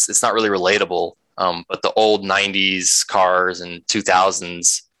know, it's not really relatable. But the old 90s cars and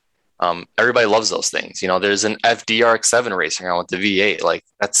 2000s, everybody loves those things. You know, there's an FDRX7 racing around with the V8. Like,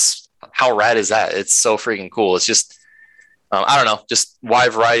 that's, how rad is that? It's so freaking cool. It's just, I don't know, just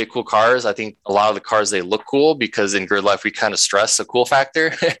wide variety of cool cars. I think a lot of the cars, they look cool because in Grid Life, we kind of stress the cool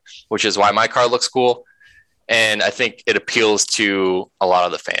factor, which is why my car looks cool. And I think it appeals to a lot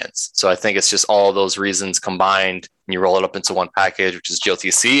of the fans. So I think it's just all those reasons combined, and you roll it up into one package, which is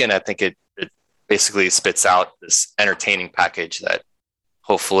GLTC. And I think it basically spits out this entertaining package that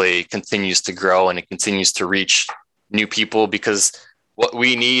hopefully continues to grow and it continues to reach new people, because what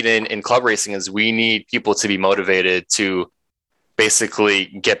we need in club racing is we need people to be motivated to basically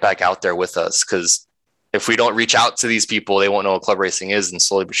get back out there with us. Because if we don't reach out to these people, they won't know what club racing is. And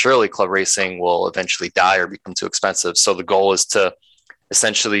slowly but surely, club racing will eventually die or become too expensive. So the goal is to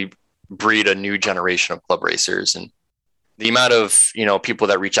essentially breed a new generation of club racers. And the amount of, you know, people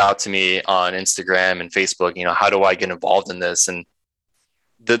that reach out to me on Instagram and Facebook, you know, how do I get involved in this? And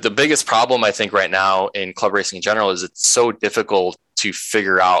the biggest problem, I think, right now in club racing in general is it's so difficult to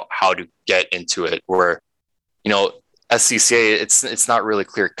figure out how to get into it, where, you know, SCCA, it's not really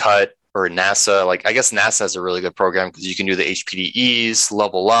clear cut. Or NASA, like, I guess NASA has a really good program because you can do the HPDEs,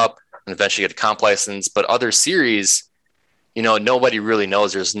 level up, and eventually get a comp license. But other series, you know, nobody really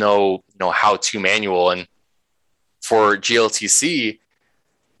knows. There's no how-to manual. And for GLTC,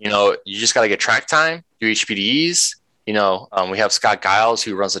 you know, you just got to get track time, do HPDEs. You know, we have Scott Giles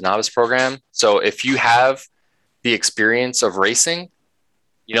who runs the novice program. So if you have the experience of racing,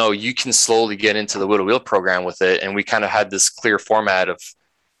 you know, you can slowly get into the wheel-to-wheel program with it. And we kind of had this clear format of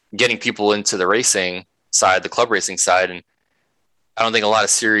getting people into the racing side, the club racing side. And I don't think a lot of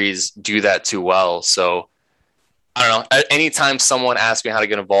series do that too well. So I don't know, anytime someone asks me how to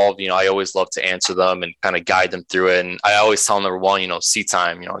get involved, you know, I always love to answer them and kind of guide them through it. And I always tell them, number one, you know, seat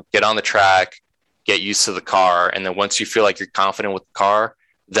time, you know, get on the track, get used to the car. And then once you feel like you're confident with the car,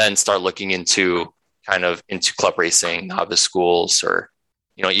 then start looking into club racing, novice schools, or,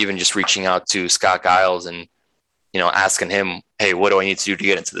 you know, even just reaching out to Scott Giles and, you know, asking him, hey, what do I need to do to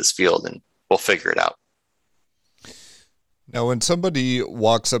get into this field? And we'll figure it out. Now, when somebody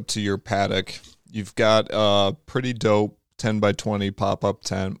walks up to your paddock, you've got a pretty dope 10 by 20 pop-up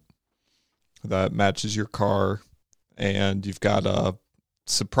tent that matches your car. and you've got a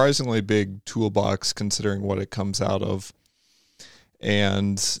surprisingly big toolbox considering what it comes out of.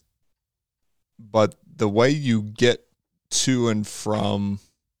 But the way you get to and from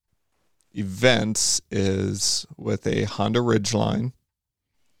events is with a Honda Ridgeline,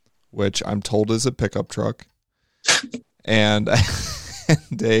 which I'm told is a pickup truck, and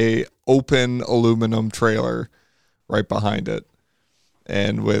a open aluminum trailer right behind it.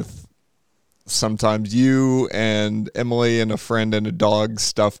 And with sometimes you and Emily and a friend and a dog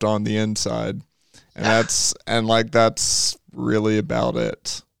stuffed on the inside. And that's really about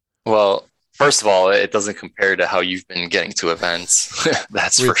it. Well, first of all, it doesn't compare to how you've been getting to events.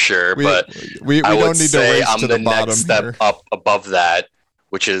 That's for sure. But we I don't would need say to race I'm to the the bottom next step here. up above that,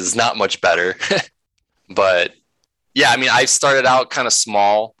 which is not much better. But yeah, I mean, I started out kind of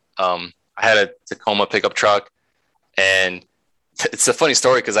small. I had a Tacoma pickup truck, and it's a funny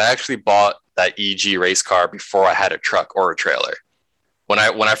story because I actually bought that EG race car before I had a truck or a trailer. When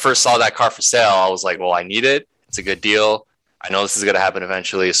I first saw that car for sale, I was like, well, I need it. It's a good deal. I know this is going to happen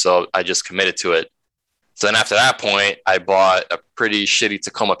eventually, so I just committed to it. So then after that point, I bought a pretty shitty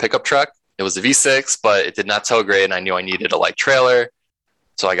Tacoma pickup truck. It was a V6, but it did not tow great, and I knew I needed a light trailer.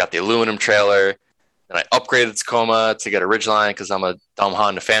 So I got the aluminum trailer, and I upgraded Tacoma to get a Ridgeline because I'm a dumb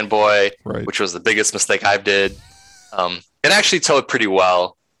Honda fanboy, Right. which was the biggest mistake I did. It actually towed pretty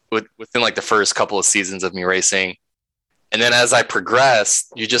well within like the first couple of seasons of me racing. And then as I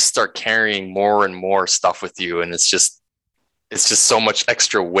progressed, you just start carrying more and more stuff with you. And it's just so much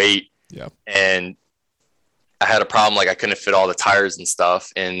extra weight. Yeah. And I had a problem. Like I couldn't fit all the tires and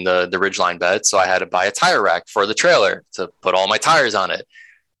stuff in the Ridgeline bed. So I had to buy a tire rack for the trailer to put all my tires on it.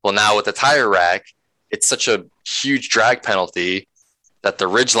 Well, now with the tire rack, it's such a huge drag penalty that the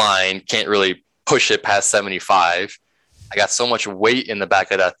Ridgeline can't really push it past 75. I got so much weight in the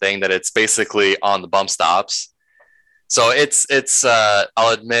back of that thing that it's basically on the bump stops. So it's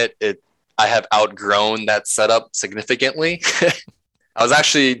I'll admit it. I have outgrown that setup significantly. I was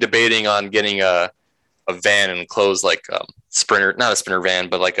actually debating on getting a van and enclosed like Sprinter, not a Sprinter van,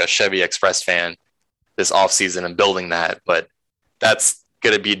 but like a Chevy Express van this off season and building that. But that's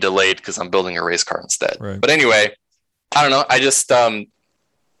going to be delayed because I'm building a race car instead. Right. But anyway, I don't know. I just,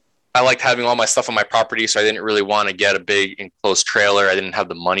 I liked having all my stuff on my property, so I didn't really want to get a big enclosed trailer. I didn't have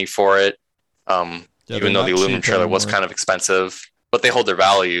the money for it, even though the aluminum trailer was kind of expensive, but they hold their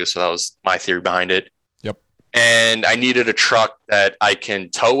value. So that was my theory behind it. Yep. And I needed a truck that I can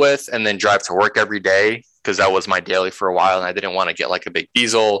tow with and then drive to work every day because that was my daily for a while. And I didn't want to get like a big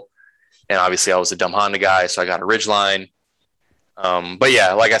diesel. And obviously I was a dumb Honda guy, so I got a Ridgeline. But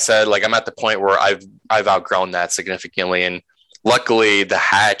yeah, like I said, like I'm at the point where I've outgrown that significantly. And luckily the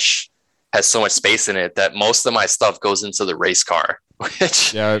hatch has so much space in it that most of my stuff goes into the race car,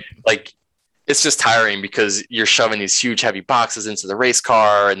 which like it's just tiring because you're shoving these huge heavy boxes into the race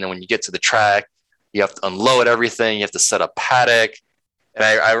car. And then when you get to the track, you have to unload everything. You have to set up paddock. And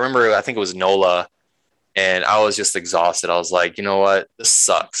I remember, I think it was NOLA, and I was just exhausted. I was like, you know what? This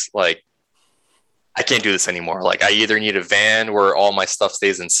sucks. Like, I can't do this anymore. Like, I either need a van where all my stuff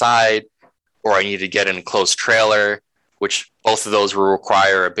stays inside, or I need to get an enclosed trailer, which both of those will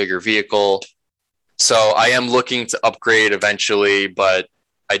require a bigger vehicle. So I am looking to upgrade eventually, but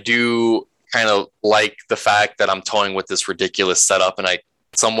I do kind of like the fact that I'm towing with this ridiculous setup and I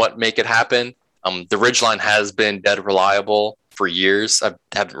somewhat make it happen. The Ridgeline has been dead reliable for years. I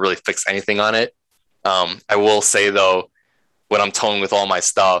haven't really fixed anything on it. I will say though, when I'm towing with all my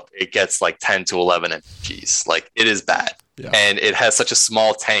stuff, it gets like 10 to 11 mpgs. Like it is bad. Yeah. And it has such a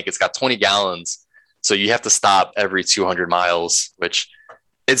small tank. It's got 20 gallons. So you have to stop every 200 miles, which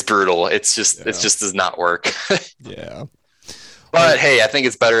it's brutal. It just does not work. Yeah. But hey, I think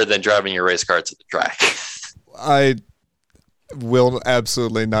it's better than driving your race car to the track. I will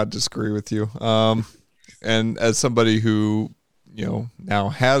absolutely not disagree with you. And as somebody who, now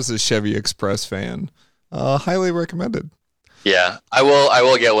has a Chevy Express van, highly recommended. Yeah, I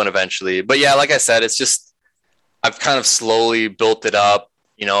will get one eventually. But yeah, like I said, it's just, I've kind of slowly built it up,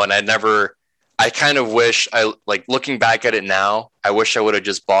 and I kind of wish looking back at it now, I wish I would have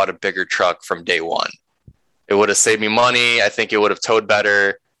just bought a bigger truck from day one. It would have saved me money. I think it would have towed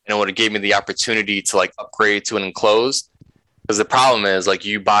better, and it would have gave me the opportunity to upgrade to an enclosed. Because the problem is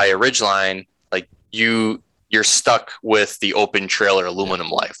you buy a Ridgeline, you're stuck with the open trailer aluminum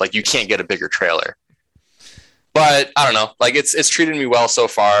life. You can't get a bigger trailer. But I don't know, it's treated me well so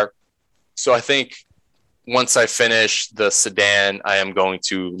far. So I think once I finish the sedan, I am going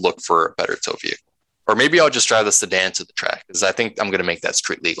to look for a better tow vehicle, or maybe I'll just drive the sedan to the track because I think I'm going to make that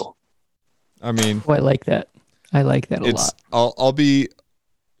street legal. I mean, I like that. I like that a lot. I'll be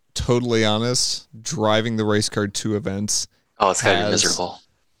totally honest, driving the race car to events. Oh, it's gotta be miserable.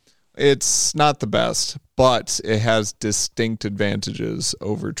 It's not the best, but it has distinct advantages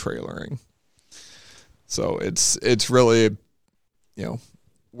over trailering. So it's really,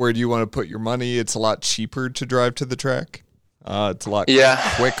 where do you want to put your money? It's a lot cheaper to drive to the track. It's a lot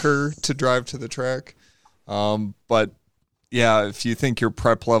quicker to drive to the track. But yeah, if you think your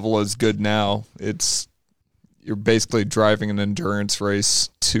prep level is good now, you're basically driving an endurance race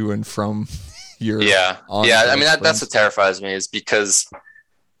to and from your I mean that's what terrifies me, is because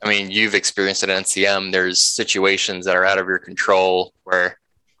I mean you've experienced it at NCM. There's situations that are out of your control where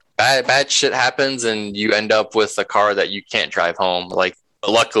bad shit happens and you end up with a car that you can't drive home. Like, but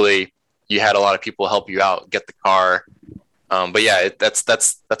luckily you had a lot of people help you out, get the car. But yeah, that's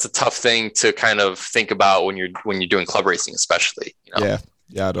a tough thing to kind of think about when you're doing club racing, especially. Yeah.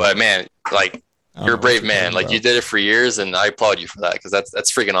 But man, like, you're a brave man. Like, you did it for years, and I applaud you for that, because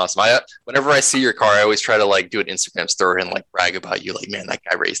that's freaking awesome. Whenever I see your car, I always try to like do an Instagram story and like brag about you. Like, man, that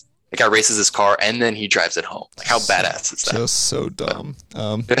guy races his car and then he drives it home. Like, how badass is that? Just so dumb.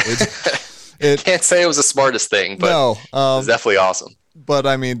 Can't say it was the smartest thing, but it's definitely awesome. But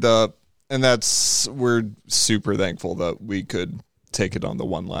I mean, we're super thankful that we could take it on the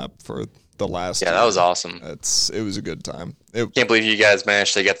one lap for the last. Yeah, that was awesome. It was a good time. Can't believe you guys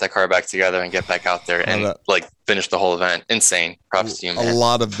managed to get that car back together and get back out there and finish the whole event. Insane. Props to you, man. A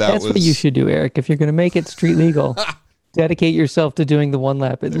lot of that. That's what you should do, Eric. If you're going to make it street legal, dedicate yourself to doing the one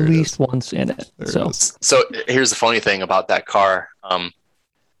lap at least once in it. So here's the funny thing about that car.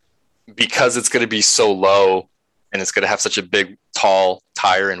 Because it's going to be so low and it's going to have such a big, tall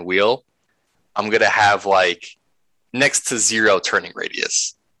tire and wheel, I'm going to have like next to zero turning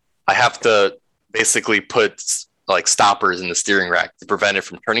radius. I have to basically put like stoppers in the steering rack to prevent it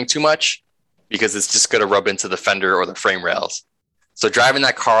from turning too much, because it's just going to rub into the fender or the frame rails. So driving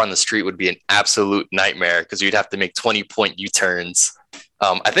that car on the street would be an absolute nightmare, because you'd have to make 20-point U-turns.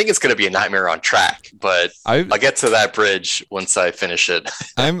 I think it's going to be a nightmare on track, but I'll get to that bridge once I finish it.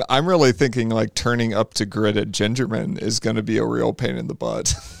 I'm really thinking like turning up to grid at Gingerman is going to be a real pain in the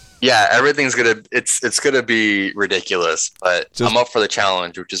butt. Yeah, everything's it's gonna be ridiculous, but I'm up for the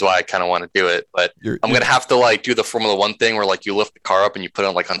challenge, which is why I kind of want to do it. But I'm gonna have to like do the Formula One thing where like you lift the car up and you put it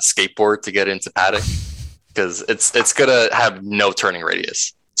like on a skateboard to get into paddock, because it's gonna have no turning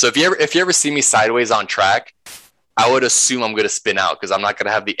radius. So if you ever see me sideways on track, I would assume I'm gonna spin out, because I'm not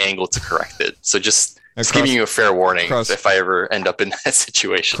gonna have the angle to correct it. So just giving you a fair warning if I ever end up in that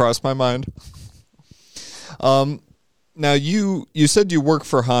situation. Cross my mind. Now, you said you work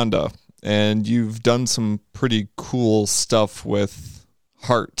for Honda, and you've done some pretty cool stuff with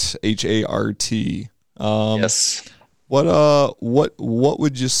HART, HART. Yes. What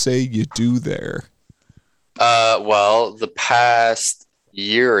would you say you do there? Well, the past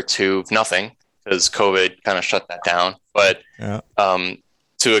year or two, nothing, because COVID kind of shut that down. But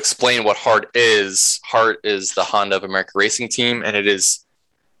to explain what HART is the Honda of America Racing Team, and it is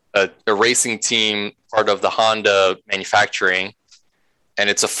a racing team part of the Honda manufacturing, and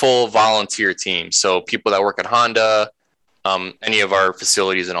it's a full volunteer team. So people that work at Honda, any of our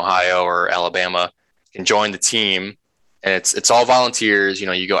facilities in Ohio or Alabama, can join the team, and it's all volunteers.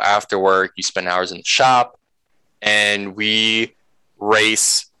 You go after work, you spend hours in the shop, and we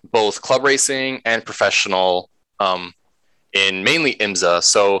race both club racing and professional in mainly IMSA.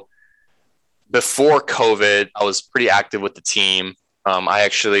 So before COVID, I was pretty active with the team. I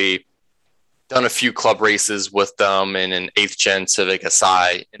actually done a few club races with them in an 8th gen Civic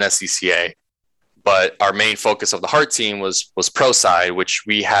Si in SCCA, but our main focus of the HART team was Pro Side, which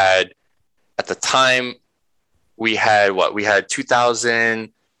we had at the time. We had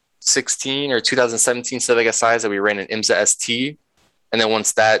 2016 or 2017 Civic Si's that we ran in IMSA ST, and then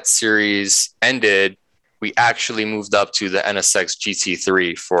once that series ended, we actually moved up to the NSX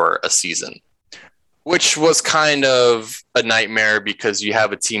GT3 for a season, which was kind of a nightmare, because you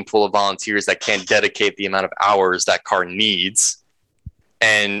have a team full of volunteers that can't dedicate the amount of hours that car needs.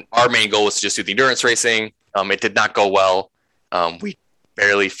 And our main goal was to just do the endurance racing. It did not go well. We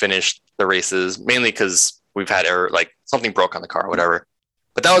barely finished the races, mainly because we've had something broke on the car or whatever.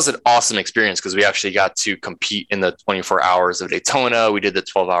 But that was an awesome experience, because we actually got to compete in the 24 hours of Daytona. We did the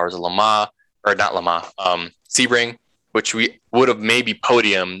 12 hours of Sebring, which we would have maybe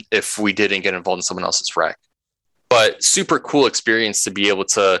podiumed if we didn't get involved in someone else's wreck. But super cool experience to be able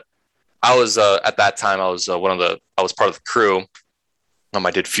to. I was at that time I was part of the crew.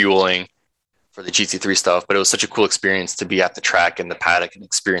 I did fueling for the GT3 stuff, but it was such a cool experience to be at the track and the paddock and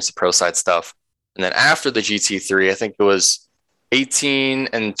experience the Pro Side stuff. And then after the GT3, I think it was 18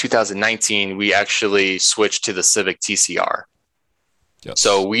 and 2019, we actually switched to the Civic TCR. Yes.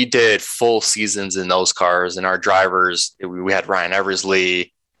 So we did full seasons in those cars, and our drivers, we had Ryan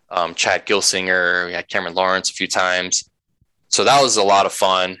Eversley, Chad Gilsinger, we had Cameron Lawrence a few times. So that was a lot of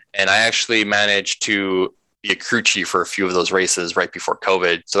fun. And I actually managed to be a crew chief for a few of those races right before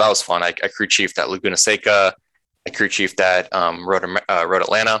COVID. So that was fun. I crew chiefed at Laguna Seca. I crew chiefed at Road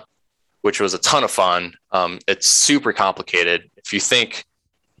Atlanta, which was a ton of fun. It's super complicated. If you think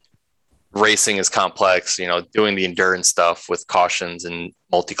racing is complex, doing the endurance stuff with cautions and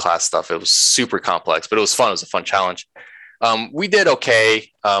multi-class stuff, it was super complex, but it was fun. It was a fun challenge. We did okay.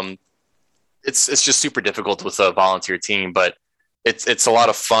 It's just super difficult with a volunteer team, but it's a lot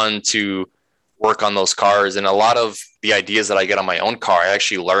of fun to work on those cars. And a lot of the ideas that I get on my own car, I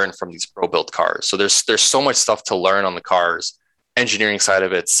actually learn from these pro built cars. So there's so much stuff to learn on the cars, engineering side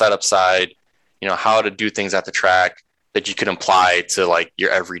of it, setup side, how to do things at the track that you can apply to like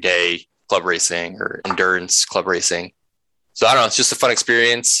your everyday club racing or endurance club racing. So I don't know, it's just a fun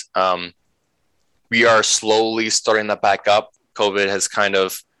experience. We are slowly starting that back up. COVID has kind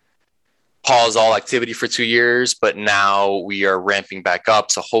of paused all activity for 2 years, but now we are ramping back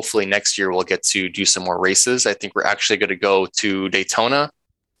up. So hopefully next year we'll get to do some more races. I think we're actually going to go to Daytona.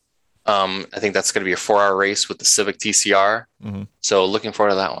 I think that's going to be a 4-hour race with the Civic TCR. Mm-hmm. So looking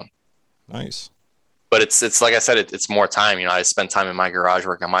forward to that one. Nice. But it's like I said, it's more time. I spend time in my garage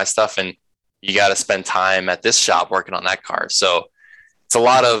working on my stuff, and you got to spend time at this shop working on that car. So it's a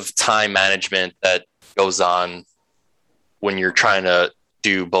lot of time management that goes on when you're trying to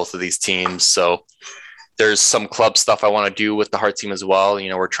do both of these teams. So there's some club stuff I want to do with the Heart team as well.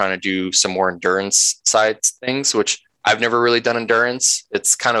 We're trying to do some more endurance side things, which I've never really done endurance.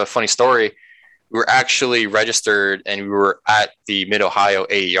 It's kind of a funny story. We were actually registered and we were at the Mid-Ohio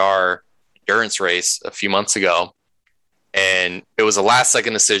AER endurance race a few months ago. And it was a last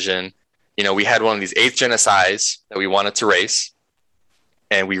second decision. We had one of these 8th Gen SIs that we wanted to race,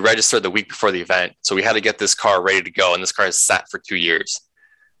 and we registered the week before the event. So we had to get this car ready to go. And this car has sat for 2 years.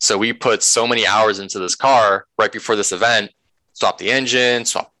 So we put so many hours into this car right before this event, swap the engine,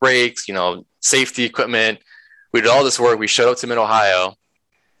 swap brakes, safety equipment. We did all this work. We showed up to Mid-Ohio,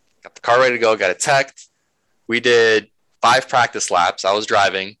 got the car ready to go, got it teched. We did 5 practice laps. I was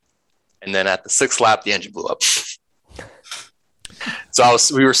driving. And then at the 6th lap, the engine blew up. So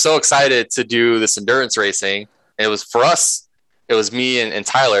we were so excited to do this endurance racing. And it was for us, it was me and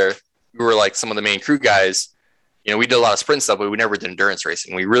Tyler. We were like some of the main crew guys. We did a lot of sprint stuff, but we never did endurance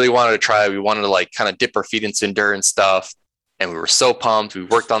racing. We really wanted to try. We wanted to like kind of dip our feet into endurance stuff. And we were so pumped. We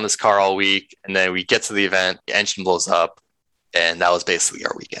worked on this car all week. And then we get to the event, the engine blows up. And that was basically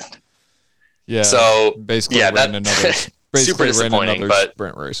our weekend. Yeah. So basically, super disappointing. But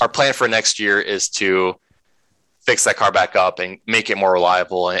sprint race. Our plan for next year is to fix that car back up and make it more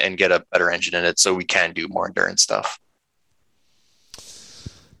reliable and get a better engine in it so we can do more endurance stuff.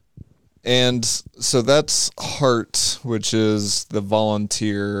 And so that's Heart, which is the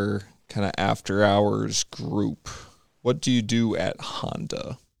volunteer kind of after hours group. What do you do at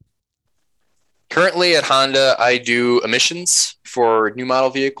Honda? Currently at Honda, I do emissions for new model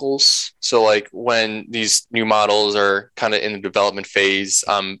vehicles. So like when these new models are kind of in the development phase,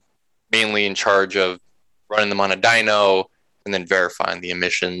 I'm mainly in charge of running them on a dyno and then verifying the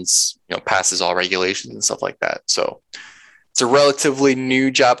emissions, passes all regulations and stuff like that. So it's a relatively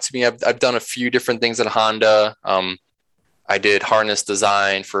new job to me. I've done a few different things at Honda. I did harness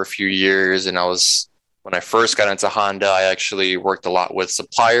design for a few years, and when I first got into Honda, I actually worked a lot with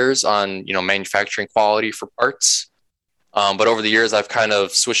suppliers on, manufacturing quality for parts. But over the years, I've kind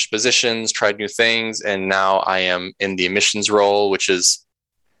of switched positions, tried new things, and now I am in the emissions role, which is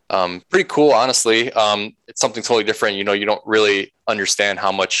pretty cool, honestly. It's something totally different. You don't really understand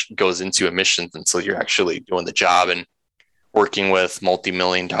how much goes into emissions until you're actually doing the job and working with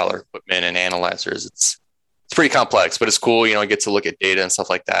multi-million-dollar equipment and analyzers. It's pretty complex, but it's cool. I get to look at data and stuff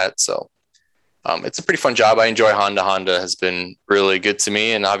like that. So it's a pretty fun job. I enjoy Honda. Honda has been really good to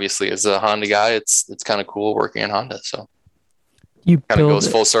me, and obviously, as a Honda guy, it's kind of cool working in Honda. So kind of goes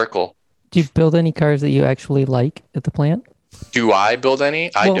full circle. Do you build any cars that you actually like at the plant? Do I build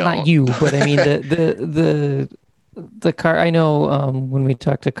any? I don't. Not you, but I mean the car. I know when we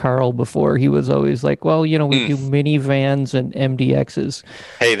talked to Carl before, he was always like, "Well, we do minivans and MDXs."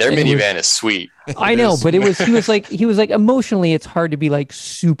 Hey, their minivan is sweet. I know, but he was like emotionally, it's hard to be like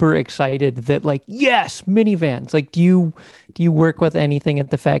super excited that like yes, minivans. Like, do you work with anything at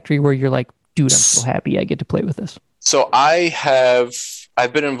the factory where you're like, dude, I'm so happy I get to play with this? So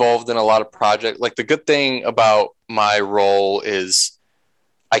I've been involved in a lot of projects. Like the good thing about my role is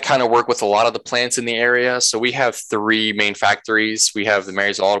I kind of work with a lot of the plants in the area. So we have 3 main factories. We have the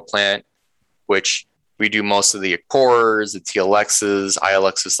Marysville Auto Plant, which We do most of the Accords, the TLXs,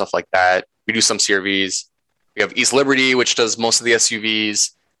 ILXs, stuff like that. We do some CRVs. We have East Liberty, which does most of the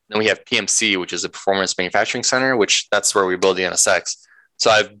SUVs. Then we have PMC, which is a Performance Manufacturing Center, which that's where we build the NSX. So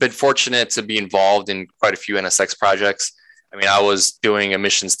I've been fortunate to be involved in quite a few NSX projects. I mean, I was doing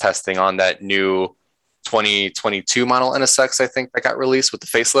emissions testing on that new 2022 model NSX, I think, that got released with the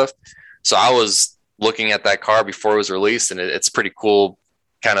facelift. So I was looking at that car before it was released, and it's pretty cool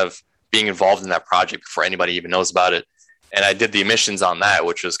kind of being involved in that project before anybody even knows about it. And I did the emissions on that,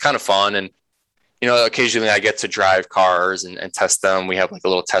 which was kind of fun. And, you know, occasionally I get to drive cars and test them. We have like a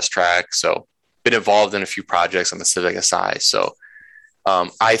little test track. So been involved in a few projects on the Civic Si. So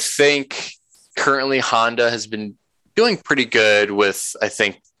I think currently Honda has been doing pretty good with, I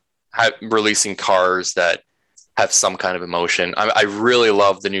think, releasing cars that have some kind of emotion. I really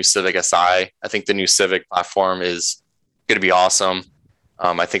love the new Civic Si. I think the new Civic platform is going to be awesome.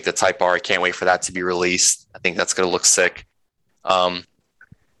 I think the Type R, I can't wait for that to be released. I think that's going to look sick. A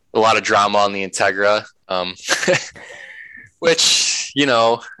lot of drama on the Integra, which, you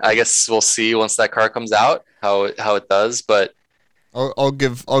know, I guess we'll see once that car comes out how it does. But I'll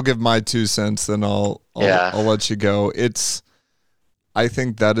give my 2 cents, then I'll let you go. I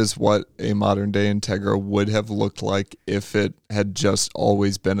think that is what a modern day Integra would have looked like if it had just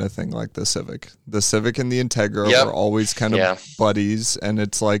always been a thing like the Civic. The Civic and the Integra were always kind of buddies, and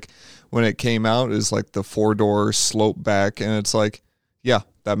it's like when it came out, is like the 4-door slope back, and it's like, yeah,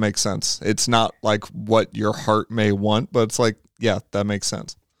 that makes sense. It's not like what your heart may want, but it's like, yeah, that makes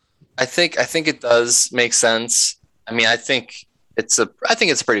sense. I think it does make sense. I mean, I think it's a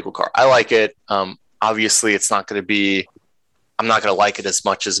pretty cool car. I like it. Obviously, it's not going to be. I'm not going to like it as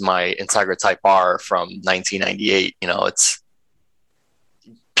much as my Integra Type R from 1998. You know, it's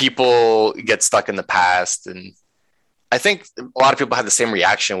people get stuck in the past, and I think a lot of people had the same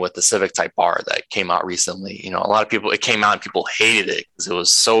reaction with the Civic Type R that came out recently. You know, a lot of people, it came out and people hated it because it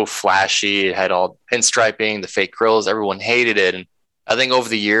was so flashy. It had all pinstriping, the fake grills. Everyone hated it, and I think over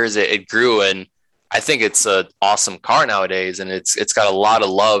the years it grew, and I think it's an awesome car nowadays, and it's got a lot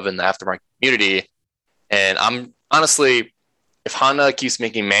of love in the aftermarket community. And I'm honestly, if Honda keeps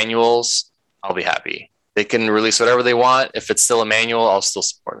making manuals, I'll be happy. They can release whatever they want. If it's still a manual, I'll still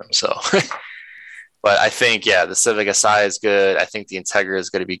support them. So, but I think, the Civic Si is good. I think the Integra is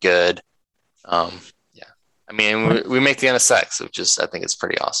going to be good. I mean, we make the NSX, which is, I think it's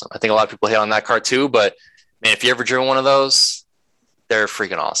pretty awesome. I think a lot of people hate on that car too, but man, if you ever driven one of those, they're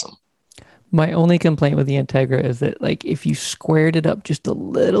freaking awesome. My only complaint with the Integra is that, like, if you squared it up just a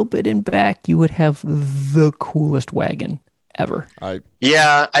little bit in back, you would have the coolest wagon ever. I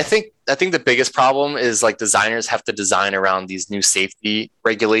think the biggest problem is like designers have to design around these new safety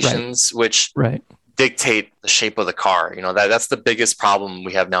regulations, which dictate the shape of the car. You know, that's the biggest problem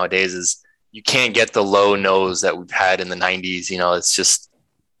we have nowadays is you can't get the low nose that we've had in the 90s. You know, it's just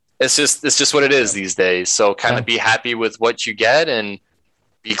what it is these days. So kind of be happy with what you get and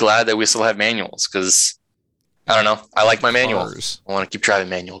be glad that we still have manuals, because I don't know, I like my manuals. I want to keep driving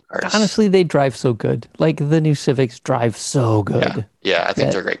manual cars. Honestly, they drive so good. Like the new Civics drive so good. Yeah, I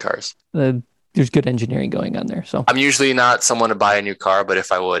think they're great cars. There's good engineering going on there. So I'm usually not someone to buy a new car, but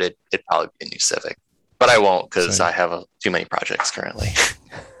if I would, it'd probably be a new Civic. But I won't, because I have too many projects currently.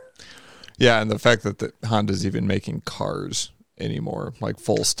 Yeah, and the fact that Honda's even making cars anymore, like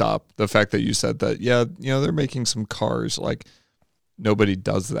full stop. The fact that you said that, they're making some cars, like nobody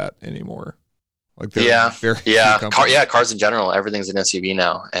does that anymore. Like cars in general, everything's an SUV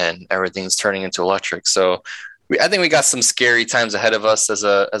now, and everything's turning into electric. So I think we got some scary times ahead of us as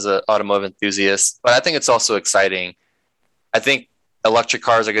a automotive enthusiast, but I think it's also exciting. I think electric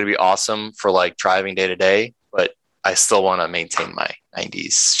cars are going to be awesome for like driving day to day, but I still want to maintain my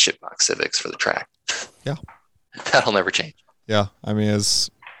 90s shitbox Civics for the track. Yeah, that'll never change. Yeah, I mean, as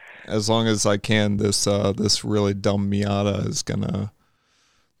long as I can, this really dumb Miata is gonna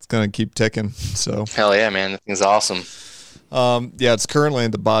keep ticking. So hell yeah, man, that thing's awesome. It's currently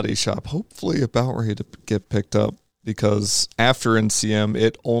in the body shop, hopefully about ready to get picked up, because after NCM,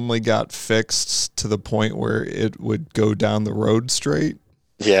 it only got fixed to the point where it would go down the road straight.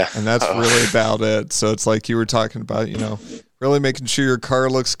 Yeah, and that's really about it. So it's like you were talking about, really making sure your car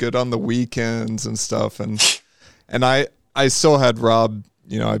looks good on the weekends and stuff, and I still had Rob,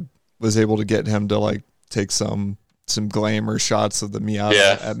 I was able to get him to like take some glamour shots of the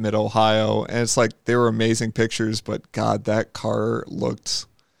Miata at Mid Ohio, and it's like they were amazing pictures, but God, that car looked,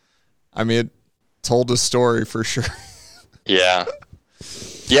 it told a story for sure. Yeah,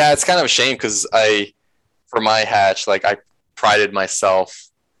 it's kind of a shame because for my hatch, like I prided myself,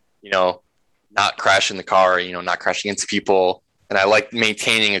 not crashing the car, not crashing into people, and I like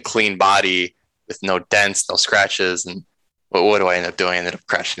maintaining a clean body with no dents, no scratches. And what do I end up doing? I ended up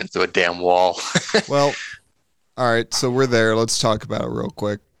crashing into a damn wall. Well, all right. So we're there. Let's talk about it real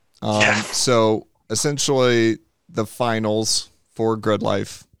quick. So essentially the finals for Grid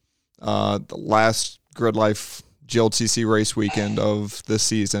Life, the last Grid Life GLTC race weekend of the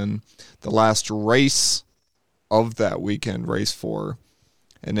season, the last race of that weekend, race 4,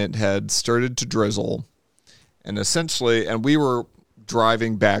 and it had started to drizzle. And essentially, and we were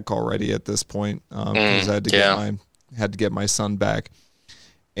driving back already at this point because I had to get my son back.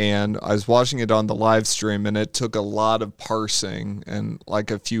 And I was watching it on the live stream, and it took a lot of parsing and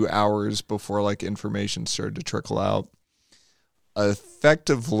like a few hours before like information started to trickle out.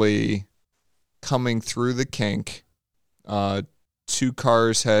 Effectively coming through the kink, 2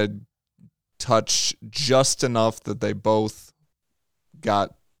 cars had touched just enough that they both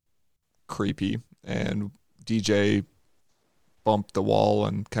got creepy, and DJ bumped the wall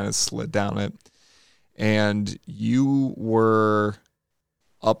and kind of slid down it. And you were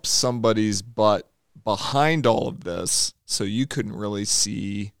up somebody's butt behind all of this, so you couldn't really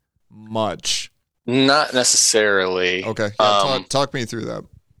see much. Not necessarily. Okay. Yeah, talk me through that.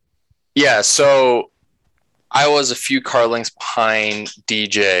 Yeah, so I was a few car lengths behind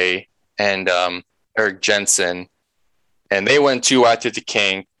DJ and Eric Jensen, and they went too wide through the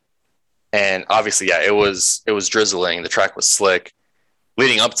kink. And obviously, yeah, it was drizzling. The track was slick.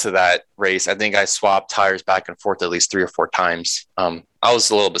 Leading up to that race, I think I swapped tires back and forth at least 3 or 4 times. I was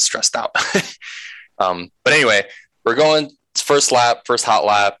a little bit stressed out. But anyway, we're going first hot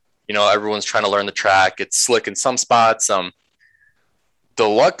lap. You know, everyone's trying to learn the track. It's slick in some spots.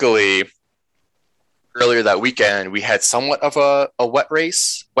 Luckily, earlier that weekend, we had somewhat of a wet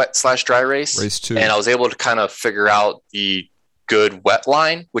 / dry race. Race 2. And I was able to kind of figure out the good wet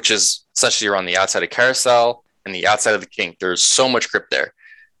line, which is essentially around the outside of carousel and the outside of the kink. There's so much grip there.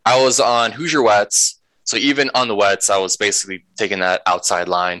 I was on Hoosier wets, so even on the wets, I was basically taking that outside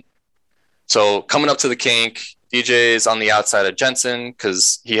line. So coming up to the kink, DJ's on the outside of Jensen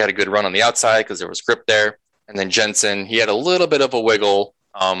because he had a good run on the outside because there was grip there. And then Jensen, he had a little bit of a wiggle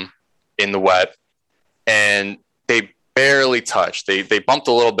in the wet, and they barely touched. They bumped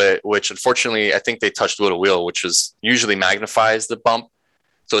a little bit, which unfortunately I think they touched wheel to wheel, which is usually magnifies the bump.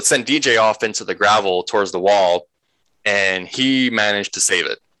 So it sent DJ off into the gravel towards the wall, and he managed to save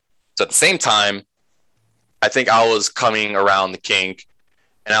it. So at the same time, I think I was coming around the kink,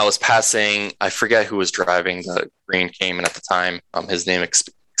 and I was passing, I forget who was driving the green Cayman at the time. His name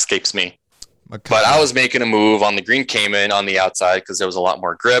escapes me. Okay. But I was making a move on the green Cayman on the outside because there was a lot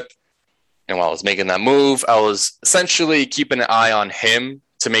more grip. And while I was making that move, I was essentially keeping an eye on him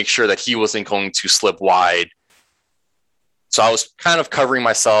to make sure that he wasn't going to slip wide. So I was kind of covering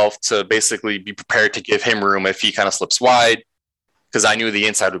myself to basically be prepared to give him room if he kind of slips wide, because I knew the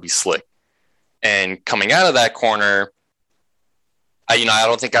inside would be slick. And coming out of that corner, I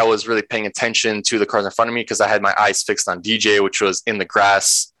don't think I was really paying attention to the cars in front of me because I had my eyes fixed on DJ, which was in the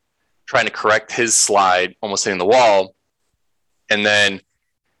grass, trying to correct his slide, almost hitting the wall. And then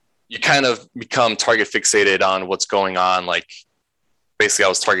you kind of become target fixated on what's going on. Like basically I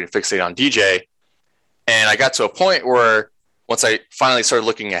was target fixated on DJ. And I got to a point where once I finally started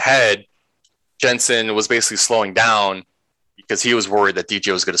looking ahead, Jensen was basically slowing down because he was worried that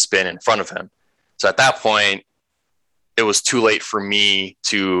DJ was going to spin in front of him. So at that point, it was too late for me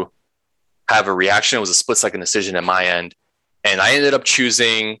to have a reaction. It was a split-second decision at my end. And I ended up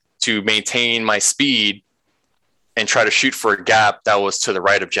choosing to maintain my speed and try to shoot for a gap that was to the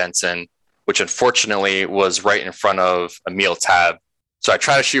right of Jensen, which unfortunately was right in front of Emil Tab. So I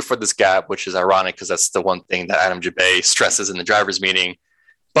try to shoot for this gap, which is ironic because that's the one thing that Adam Jabay stresses in the driver's meeting.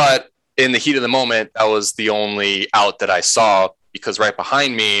 But in the heat of the moment, that was the only out that I saw because right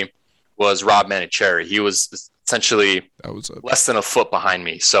behind me was Rob Manicherry. He was essentially less than a foot behind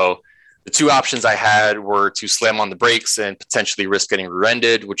me. So the two options I had were to slam on the brakes and potentially risk getting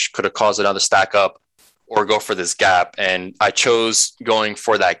rear-ended, which could have caused another stack up, or go for this gap. And I chose going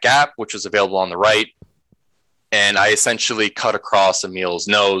for that gap, which was available on the right. And I essentially cut across Emil's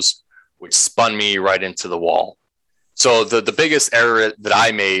nose, which spun me right into the wall. So the biggest error that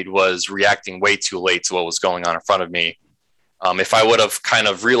I made was reacting way too late to what was going on in front of me. If I would have kind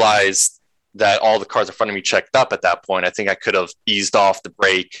of realized that all the cars in front of me checked up at that point, I think I could have eased off the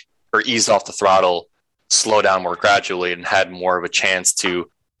brake or eased off the throttle, slow down more gradually, and had more of a chance to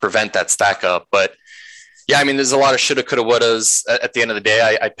prevent that stack up. But yeah, I mean, there's a lot of shoulda, coulda, wouldas. At the end of the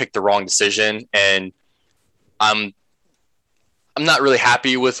day, I picked the wrong decision, and I'm not really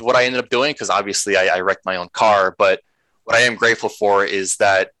happy with what I ended up doing because obviously I wrecked my own car. But what I am grateful for is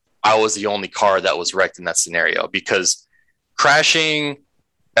that I was the only car that was wrecked in that scenario, because crashing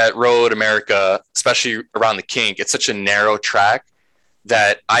at Road America, especially around the kink, it's such a narrow track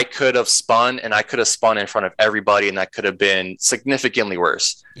that I could have spun and I could have spun in front of everybody, and that could have been significantly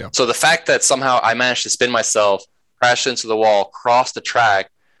worse. Yeah. So the fact that somehow I managed to spin myself, crash into the wall, cross the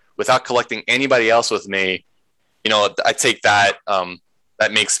track without collecting anybody else with me, I take that.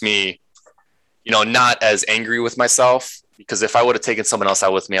 That makes me, not as angry with myself, because if I would have taken someone else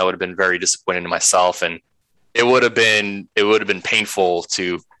out with me, I would have been very disappointed in myself, and it would have been painful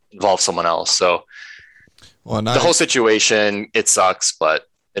to involve someone else. So the whole situation, it sucks, but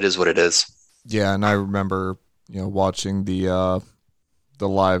it is what it is. Yeah, and I remember, watching the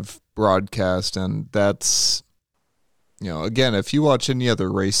live broadcast, and that's, again, if you watch any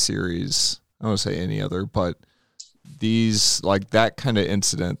other race series, I don't say any other, but these, like that kind of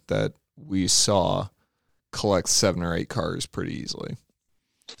incident that we saw collects 7 or 8 cars pretty easily.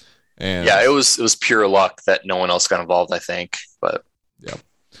 And yeah, it was pure luck that no one else got involved, I think. But yeah.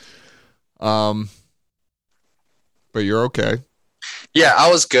 But you're okay. Yeah, I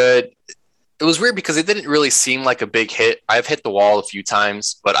was good. It was weird because it didn't really seem like a big hit. I've hit the wall a few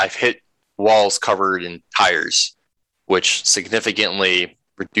times, but I've hit walls covered in tires, which significantly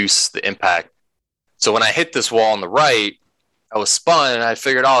reduce the impact. So when I hit this wall on the right, I was spun and I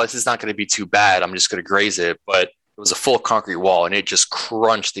figured, this is not going to be too bad. I'm just going to graze it. But it was a full concrete wall and it just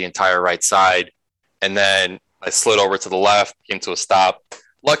crunched the entire right side. And then I slid over to the left, came to a stop.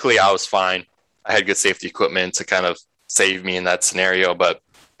 Luckily, I was fine. I had good safety equipment to kind of save me in that scenario, but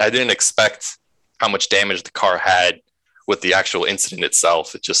I didn't expect how much damage the car had with the actual incident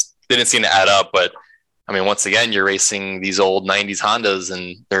itself. It just didn't seem to add up. But I mean, once again, you're racing these old 90s Hondas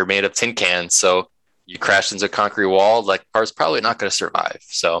and they're made of tin cans. So you crash into a concrete wall, like, car's probably not going to survive.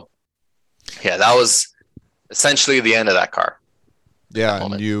 So yeah, that was essentially the end of that car. Yeah.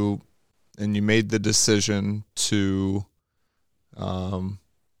 And you made the decision to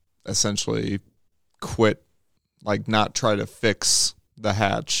essentially quit, like not try to fix the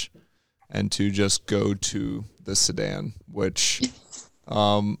hatch and to just go to the sedan, which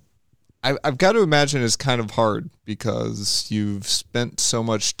I've got to imagine is kind of hard because you've spent so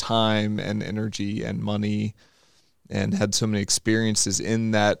much time and energy and money and had so many experiences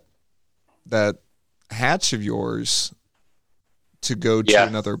in that hatch of yours to go to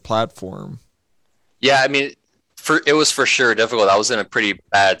another platform. Yeah, I mean, it was for sure difficult. I was in a pretty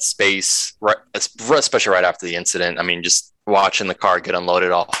bad space, right, especially right after the incident. I mean, just watching the car get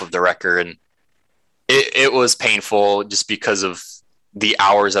unloaded off of the wrecker, and it was painful just because of the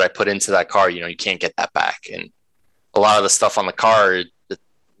hours that I put into that car. You can't get that back. And a lot of the stuff on the car,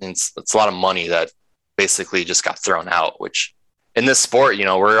 it's a lot of money that basically just got thrown out, which in this sport,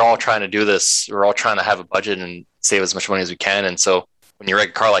 we're all trying to do this. We're all trying to have a budget and save as much money as we can. And so when you wreck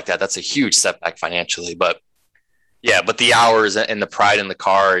a car like that, that's a huge setback financially. But yeah, but the hours and the pride in the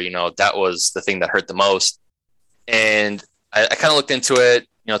car, that was the thing that hurt the most. And I kind of looked into it,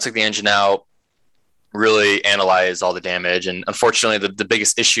 took the engine out, really analyzed all the damage. And unfortunately, the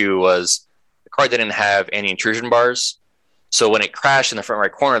biggest issue was the car didn't have any intrusion bars. So when it crashed in the front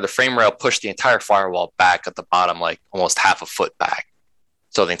right corner, the frame rail pushed the entire firewall back at the bottom, like almost half a foot back.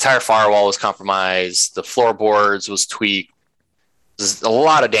 So the entire firewall was compromised. The floorboards was tweaked. There's a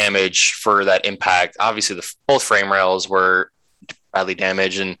lot of damage for that impact. Obviously, both frame rails were badly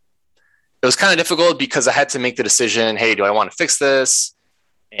damaged. And it was kind of difficult because I had to make the decision, hey, do I want to fix this?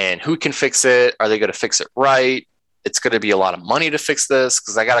 And who can fix it? Are they going to fix it right? It's going to be a lot of money to fix this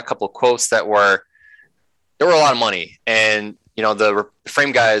because I got a couple of quotes that were a lot of money. And, the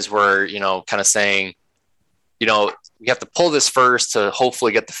frame guys were, kind of saying, we have to pull this first to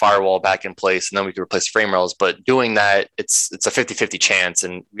hopefully get the firewall back in place, and then we can replace the frame rails. But doing that, it's a 50-50 chance,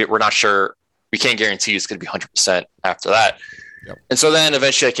 and we're not sure. We can't guarantee it's going to be 100% after that. Yep. And so then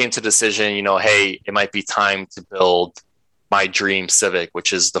eventually I came to the decision, hey, it might be time to build my dream Civic,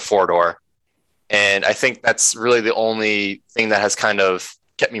 which is the 4-door. And I think that's really the only thing that has kind of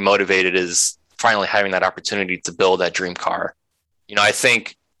kept me motivated, is finally having that opportunity to build that dream car. I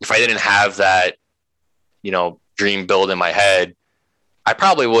think if I didn't have that, dream build in my head, I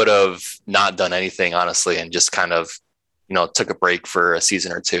probably would have not done anything, honestly, and just kind of, took a break for a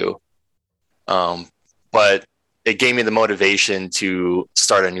season or two. But it gave me the motivation to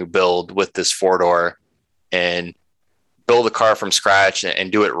start a new build with this 4-door and build a car from scratch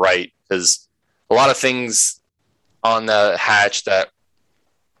and do it right. Because a lot of things on the hatch that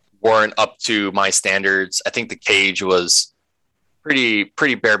weren't up to my standards. I think the cage was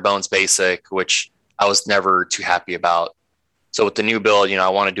pretty bare bones basic, which I was never too happy about. So with the new build, I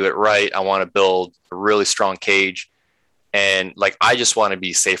want to do it right. I want to build a really strong cage. And I just want to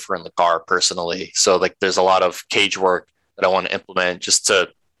be safer in the car personally. So there's a lot of cage work that I want to implement just to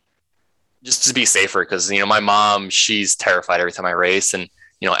just to be safer. Cause my mom, she's terrified every time I race, and,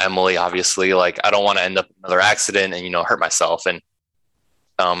 Emily, obviously, like, I don't want to end up in another accident and, hurt myself. And,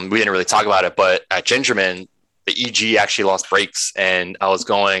 we didn't really talk about it, but at Gingerman, the EG actually lost brakes, and I was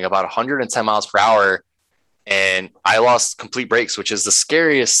going about 110 miles per hour, and I lost complete brakes, which is the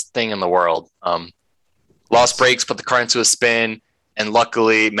scariest thing in the world. Lost brakes, put the car into a spin, and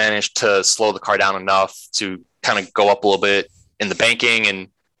luckily managed to slow the car down enough to kind of go up a little bit in the banking, and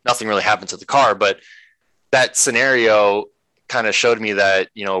nothing really happened to the car. But that scenario kind of showed me that,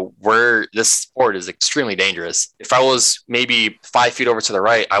 this sport is extremely dangerous. If I was maybe 5 feet over to the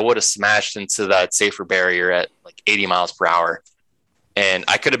right, I would have smashed into that safer barrier at like 80 miles per hour, and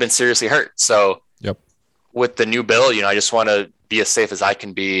I could have been seriously hurt. So yep. With the new build, I just want to be as safe as I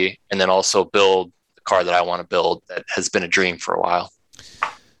can be, and then also build the car that I want to build that has been a dream for a while.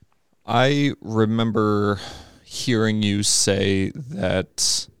 I remember hearing you say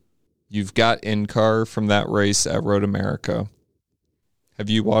that you've got in-car from that race at Road America. Have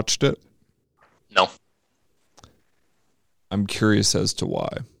you watched it? No. I'm curious as to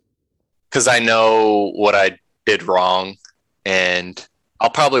why. Because I know what I did wrong, and I'll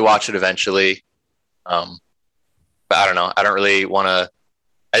probably watch it eventually. But I don't know. I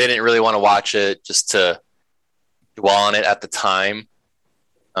didn't really want to watch it just to dwell on it at the time.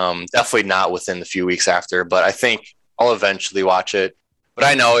 Definitely not within the few weeks after, but I think I'll eventually watch it. But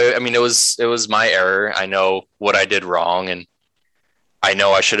I know, it was my error. I know what I did wrong, and I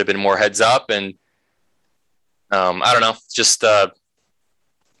know I should have been more heads up, and I don't know, just I'll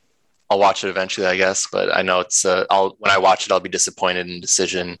watch it eventually, I guess. But I know when I watch it, I'll be disappointed in the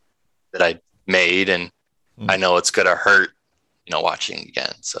decision that I made, and I know it's gonna hurt, watching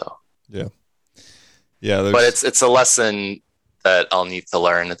again. So yeah. But it's a lesson that I'll need to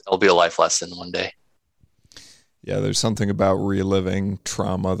learn. It'll be a life lesson one day. Yeah, there's something about reliving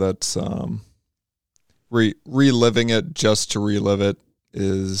trauma that's reliving it just to relive it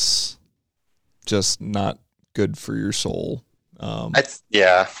is just not good for your soul.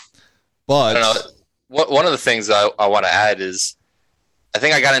 Yeah. But I don't know. One of the things I want to add is I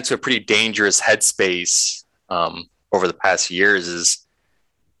think I got into a pretty dangerous headspace over the past years. Is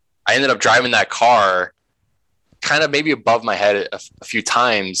I ended up driving that car kind of maybe above my head a few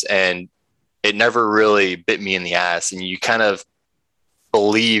times, and it never really bit me in the ass. And you kind of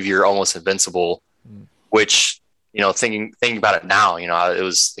believe you're almost invincible, which, thinking about it now, it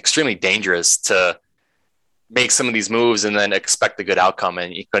was extremely dangerous to make some of these moves and then expect a good outcome.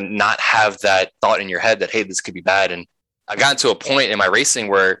 And you could not have that thought in your head that, hey, this could be bad. And I got to a point in my racing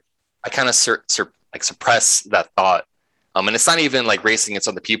where I kind of suppress that thought. And it's not even like racing against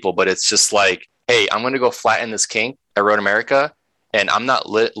other people, but it's just like, hey, I'm going to go flatten this kink at Road America, and I'm not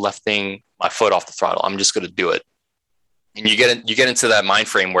lifting my foot off the throttle. I'm just going to do it. And you get into that mind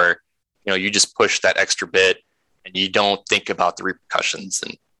frame where, you just push that extra bit and you don't think about the repercussions.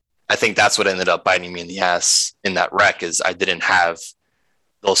 And I think that's what ended up biting me in the ass in that wreck, is I didn't have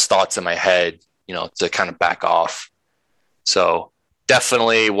those thoughts in my head, to kind of back off. So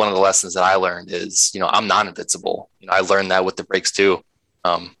definitely one of the lessons that I learned is, I'm not invincible. I learned that with the brakes too.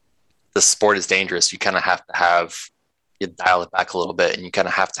 The sport is dangerous. You kind of have to you dial it back a little bit, and you kind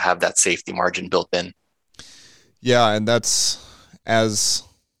of have to have that safety margin built in. Yeah. And that's, as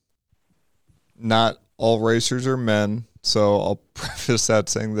not all racers are men, so I'll preface that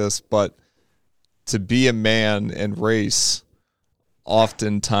saying this, but to be a man and race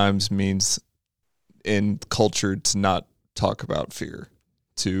oftentimes means in culture to not talk about fear,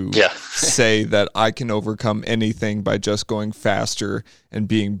 to say that I can overcome anything by just going faster and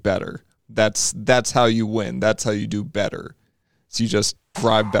being better. That's how you win. That's how you do better. So you just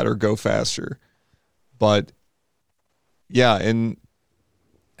drive better, go faster. But yeah, and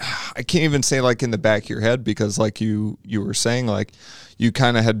I can't even say like in the back of your head, because like you were saying, like you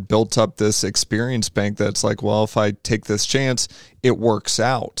kind of had built up this experience bank that's like, well, if I take this chance, it works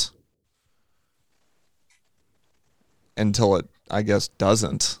out. Until it, I guess,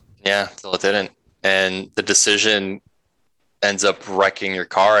 doesn't. Yeah, until it didn't. And the decision ends up wrecking your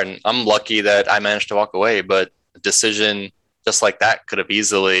car. And I'm lucky that I managed to walk away, but a decision just like that could have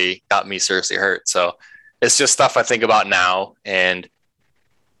easily got me seriously hurt. So it's just stuff I think about now. And,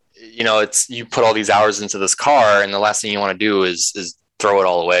 you put all these hours into this car, and the last thing you want to do is throw it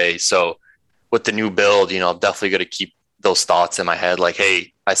all away. So with the new build, I'm definitely going to keep those thoughts in my head. Like,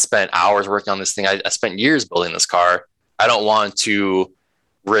 hey, I spent hours working on this thing. I spent years building this car. I don't want to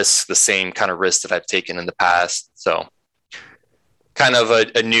risk the same kind of risk that I've taken in the past. So kind of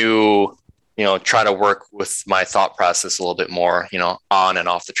a new, try to work with my thought process a little bit more, on and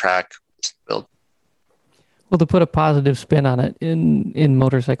off the track build. Well, to put a positive spin on it, in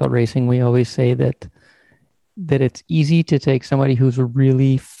motorcycle racing, we always say that it's easy to take somebody who's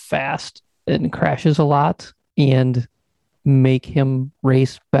really fast and crashes a lot and make him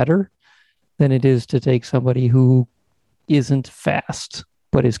race better than it is to take somebody who isn't fast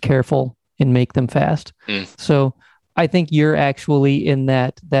but is careful and make them fast. So I think you're actually in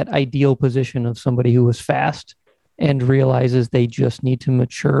that ideal position of somebody who is fast and realizes they just need to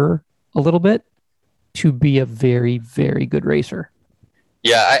mature a little bit to be a very, very good racer.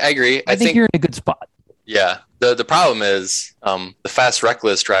 Yeah, I agree. I think you're in a good spot. Yeah. The problem is the fast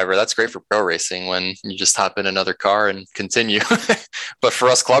reckless driver, that's great for pro racing when you just hop in another car and continue. But for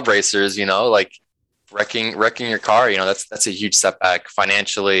us club racers, like wrecking your car, that's a huge setback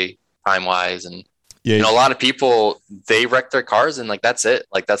financially, time wise. And a lot of people, they wreck their cars and like that's it.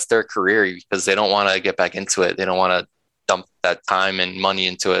 Like that's their career because they don't want to get back into it. They don't want to dump that time and money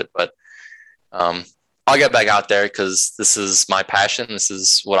into it. But I'll get back out there because this is my passion. This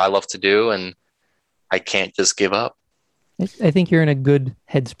is what I love to do. And I can't just give up. I think you're in a good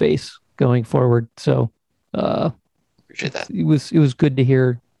headspace going forward. So appreciate that. It was good to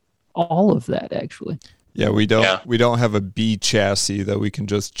hear all of that actually. Yeah, we don't have a B chassis that we can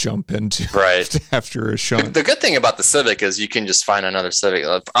just jump into right after a shunt. The good thing about the Civic is you can just find another Civic.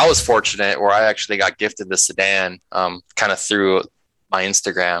 I was fortunate where I actually got gifted the sedan kind of through my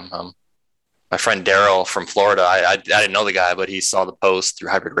Instagram. My friend Daryl from Florida, I didn't know the guy, but he saw the post through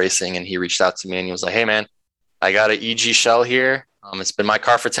Hybrid Racing and he reached out to me and he was like, hey man, I got an EG shell here. It's been my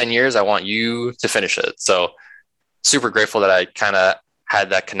car for 10 years. I want you to finish it. So super grateful that I kind of had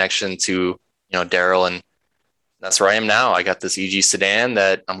that connection to, Daryl, and that's where I am now. I got this EG sedan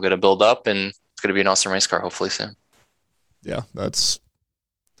that I'm going to build up and it's going to be an awesome race car hopefully soon. Yeah.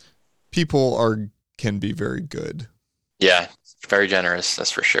 Can be very good. Yeah. Very generous, that's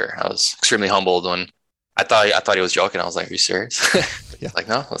for sure. I was extremely humbled when I thought he was joking. I was like, "Are you serious?" Yeah. Like,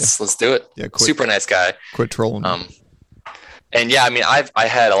 no, let's do it. Yeah, super nice guy. Quit trolling. And yeah, I mean, I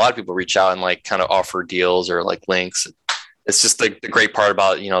had a lot of people reach out and like kind of offer deals or like links. It's just the great part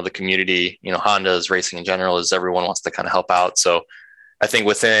about the community. Honda's racing in general is everyone wants to kind of help out. So I think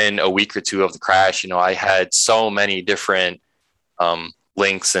within a week or two of the crash, I had so many different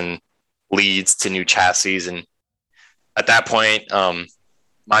links and leads to new chassis and. At that point,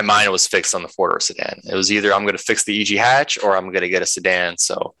 my mind was fixed on the 4-door sedan. It was either I'm going to fix the EG hatch or I'm going to get a sedan.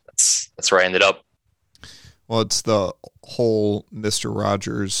 So that's where I ended up. Well, it's the whole Mr.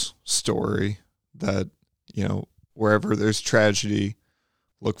 Rogers story that, wherever there's tragedy,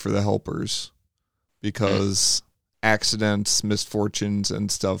 look for the helpers because accidents, misfortunes,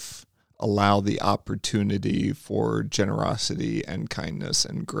 and stuff allow the opportunity for generosity and kindness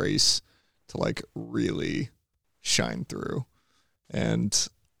and grace to like really shine through. And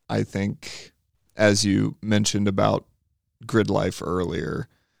I think, as you mentioned about grid life earlier,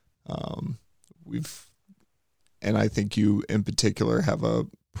 and I think you in particular have a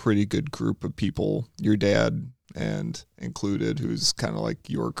pretty good group of people, your dad and included, who's kind of like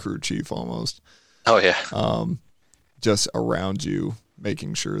your crew chief almost. Oh yeah. Just around you,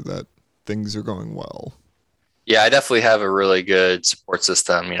 making sure that things are going well. Yeah, I definitely have a really good support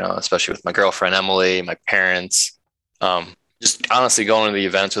system, especially with my girlfriend, Emily, my parents, just honestly going to the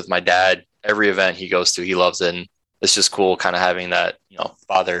events with my dad. Every event he goes to, he loves it. And it's just cool kind of having that,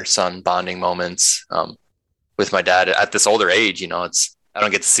 father-son bonding moments with my dad at this older age. I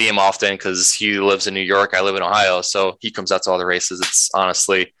don't get to see him often because he lives in New York. I live in Ohio. So he comes out to all the races. It's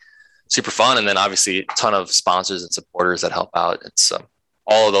honestly super fun. And then obviously a ton of sponsors and supporters that help out. It's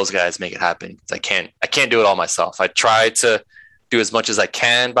all of those guys make it happen. I can't do it all myself. I try to do as much as I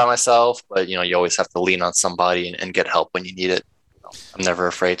can by myself, but you always have to lean on somebody and get help when you need it. I'm never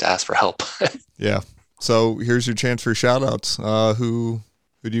afraid to ask for help. Yeah. So here's your chance for shout outs. Who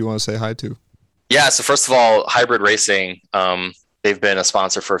do you want to say hi to? Yeah. So first of all, Hybrid Racing, they've been a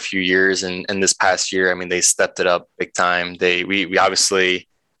sponsor for a few years. And this past year, I mean, they stepped it up big time. We obviously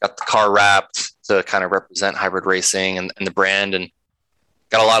got the car wrapped to kind of represent Hybrid Racing and the brand, and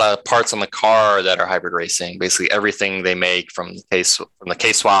got a lot of parts on the car that are Hybrid Racing. Basically everything they make from the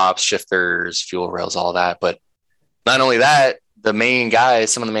case swaps, shifters, fuel rails, all that. But not only that, some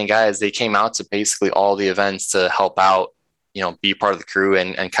of the main guys, they came out to basically all the events to help out, be part of the crew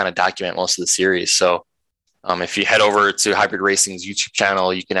and kind of document most of the series. So if you head over to Hybrid Racing's YouTube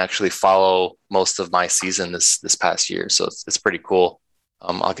channel, you can actually follow most of my season this past year. So it's pretty cool.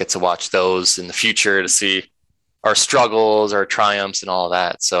 I'll get to watch those in the future to see our struggles, our triumphs, and all of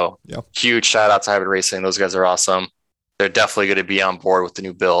that. So Huge shout out to Hybrid Racing. Those guys are awesome. they're definitely going to be on board with the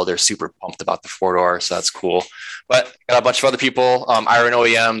new build. They're super pumped about the 4-door, so that's cool. But got a bunch of other people. Iron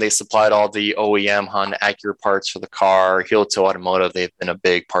OEM, they supplied all the OEM Honda Acura parts for the car. Hyoto Automotive, they've been a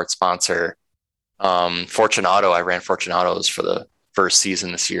big part sponsor. Fortunato, I ran Fortunatos for the first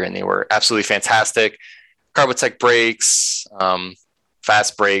season this year, and they were absolutely fantastic. Carbotech brakes,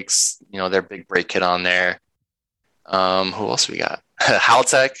 fast brakes, their big brake kit on there. Who else we got?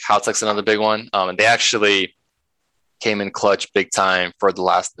 Haltech. Haltech's another big one. And they actually came in clutch big time for the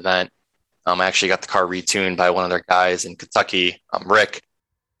last event. I actually got the car retuned by one of their guys in Kentucky, Rick.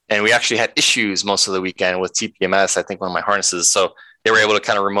 And we actually had issues most of the weekend with TPMS, I think one of my harnesses. So they were able to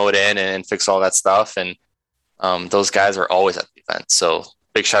kind of remote in and fix all that stuff. And those guys are always at the event. So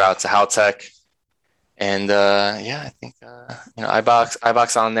big shout out to Haltech. And I think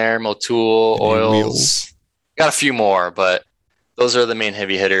iBox on there, Motul, Oils. Wheels. Got a few more, but those are the main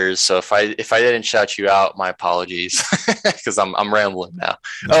heavy hitters. So if I didn't shout you out, my apologies, because I'm rambling now.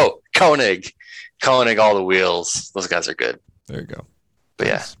 No. Oh, Koenig, all the wheels. Those guys are good. There you go. But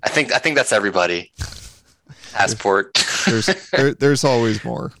yeah, I think that's everybody. Passport. There's always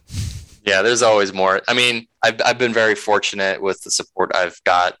more. Yeah, there's always more. I mean, I've been very fortunate with the support I've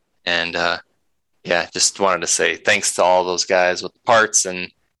got, and just wanted to say thanks to all those guys with the parts,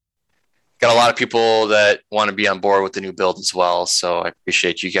 and got a lot of people that want to be on board with the new build as well. So I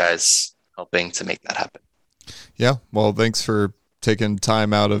appreciate you guys helping to make that happen. Yeah. Well, thanks for taking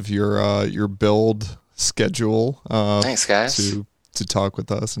time out of your build schedule. Thanks, guys. To talk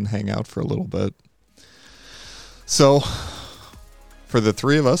with us and hang out for a little bit. So for the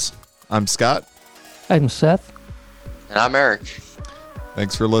three of us, I'm Scott. I'm Seth. And I'm Eric.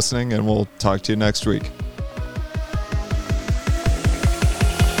 Thanks for listening, and we'll talk to you next week.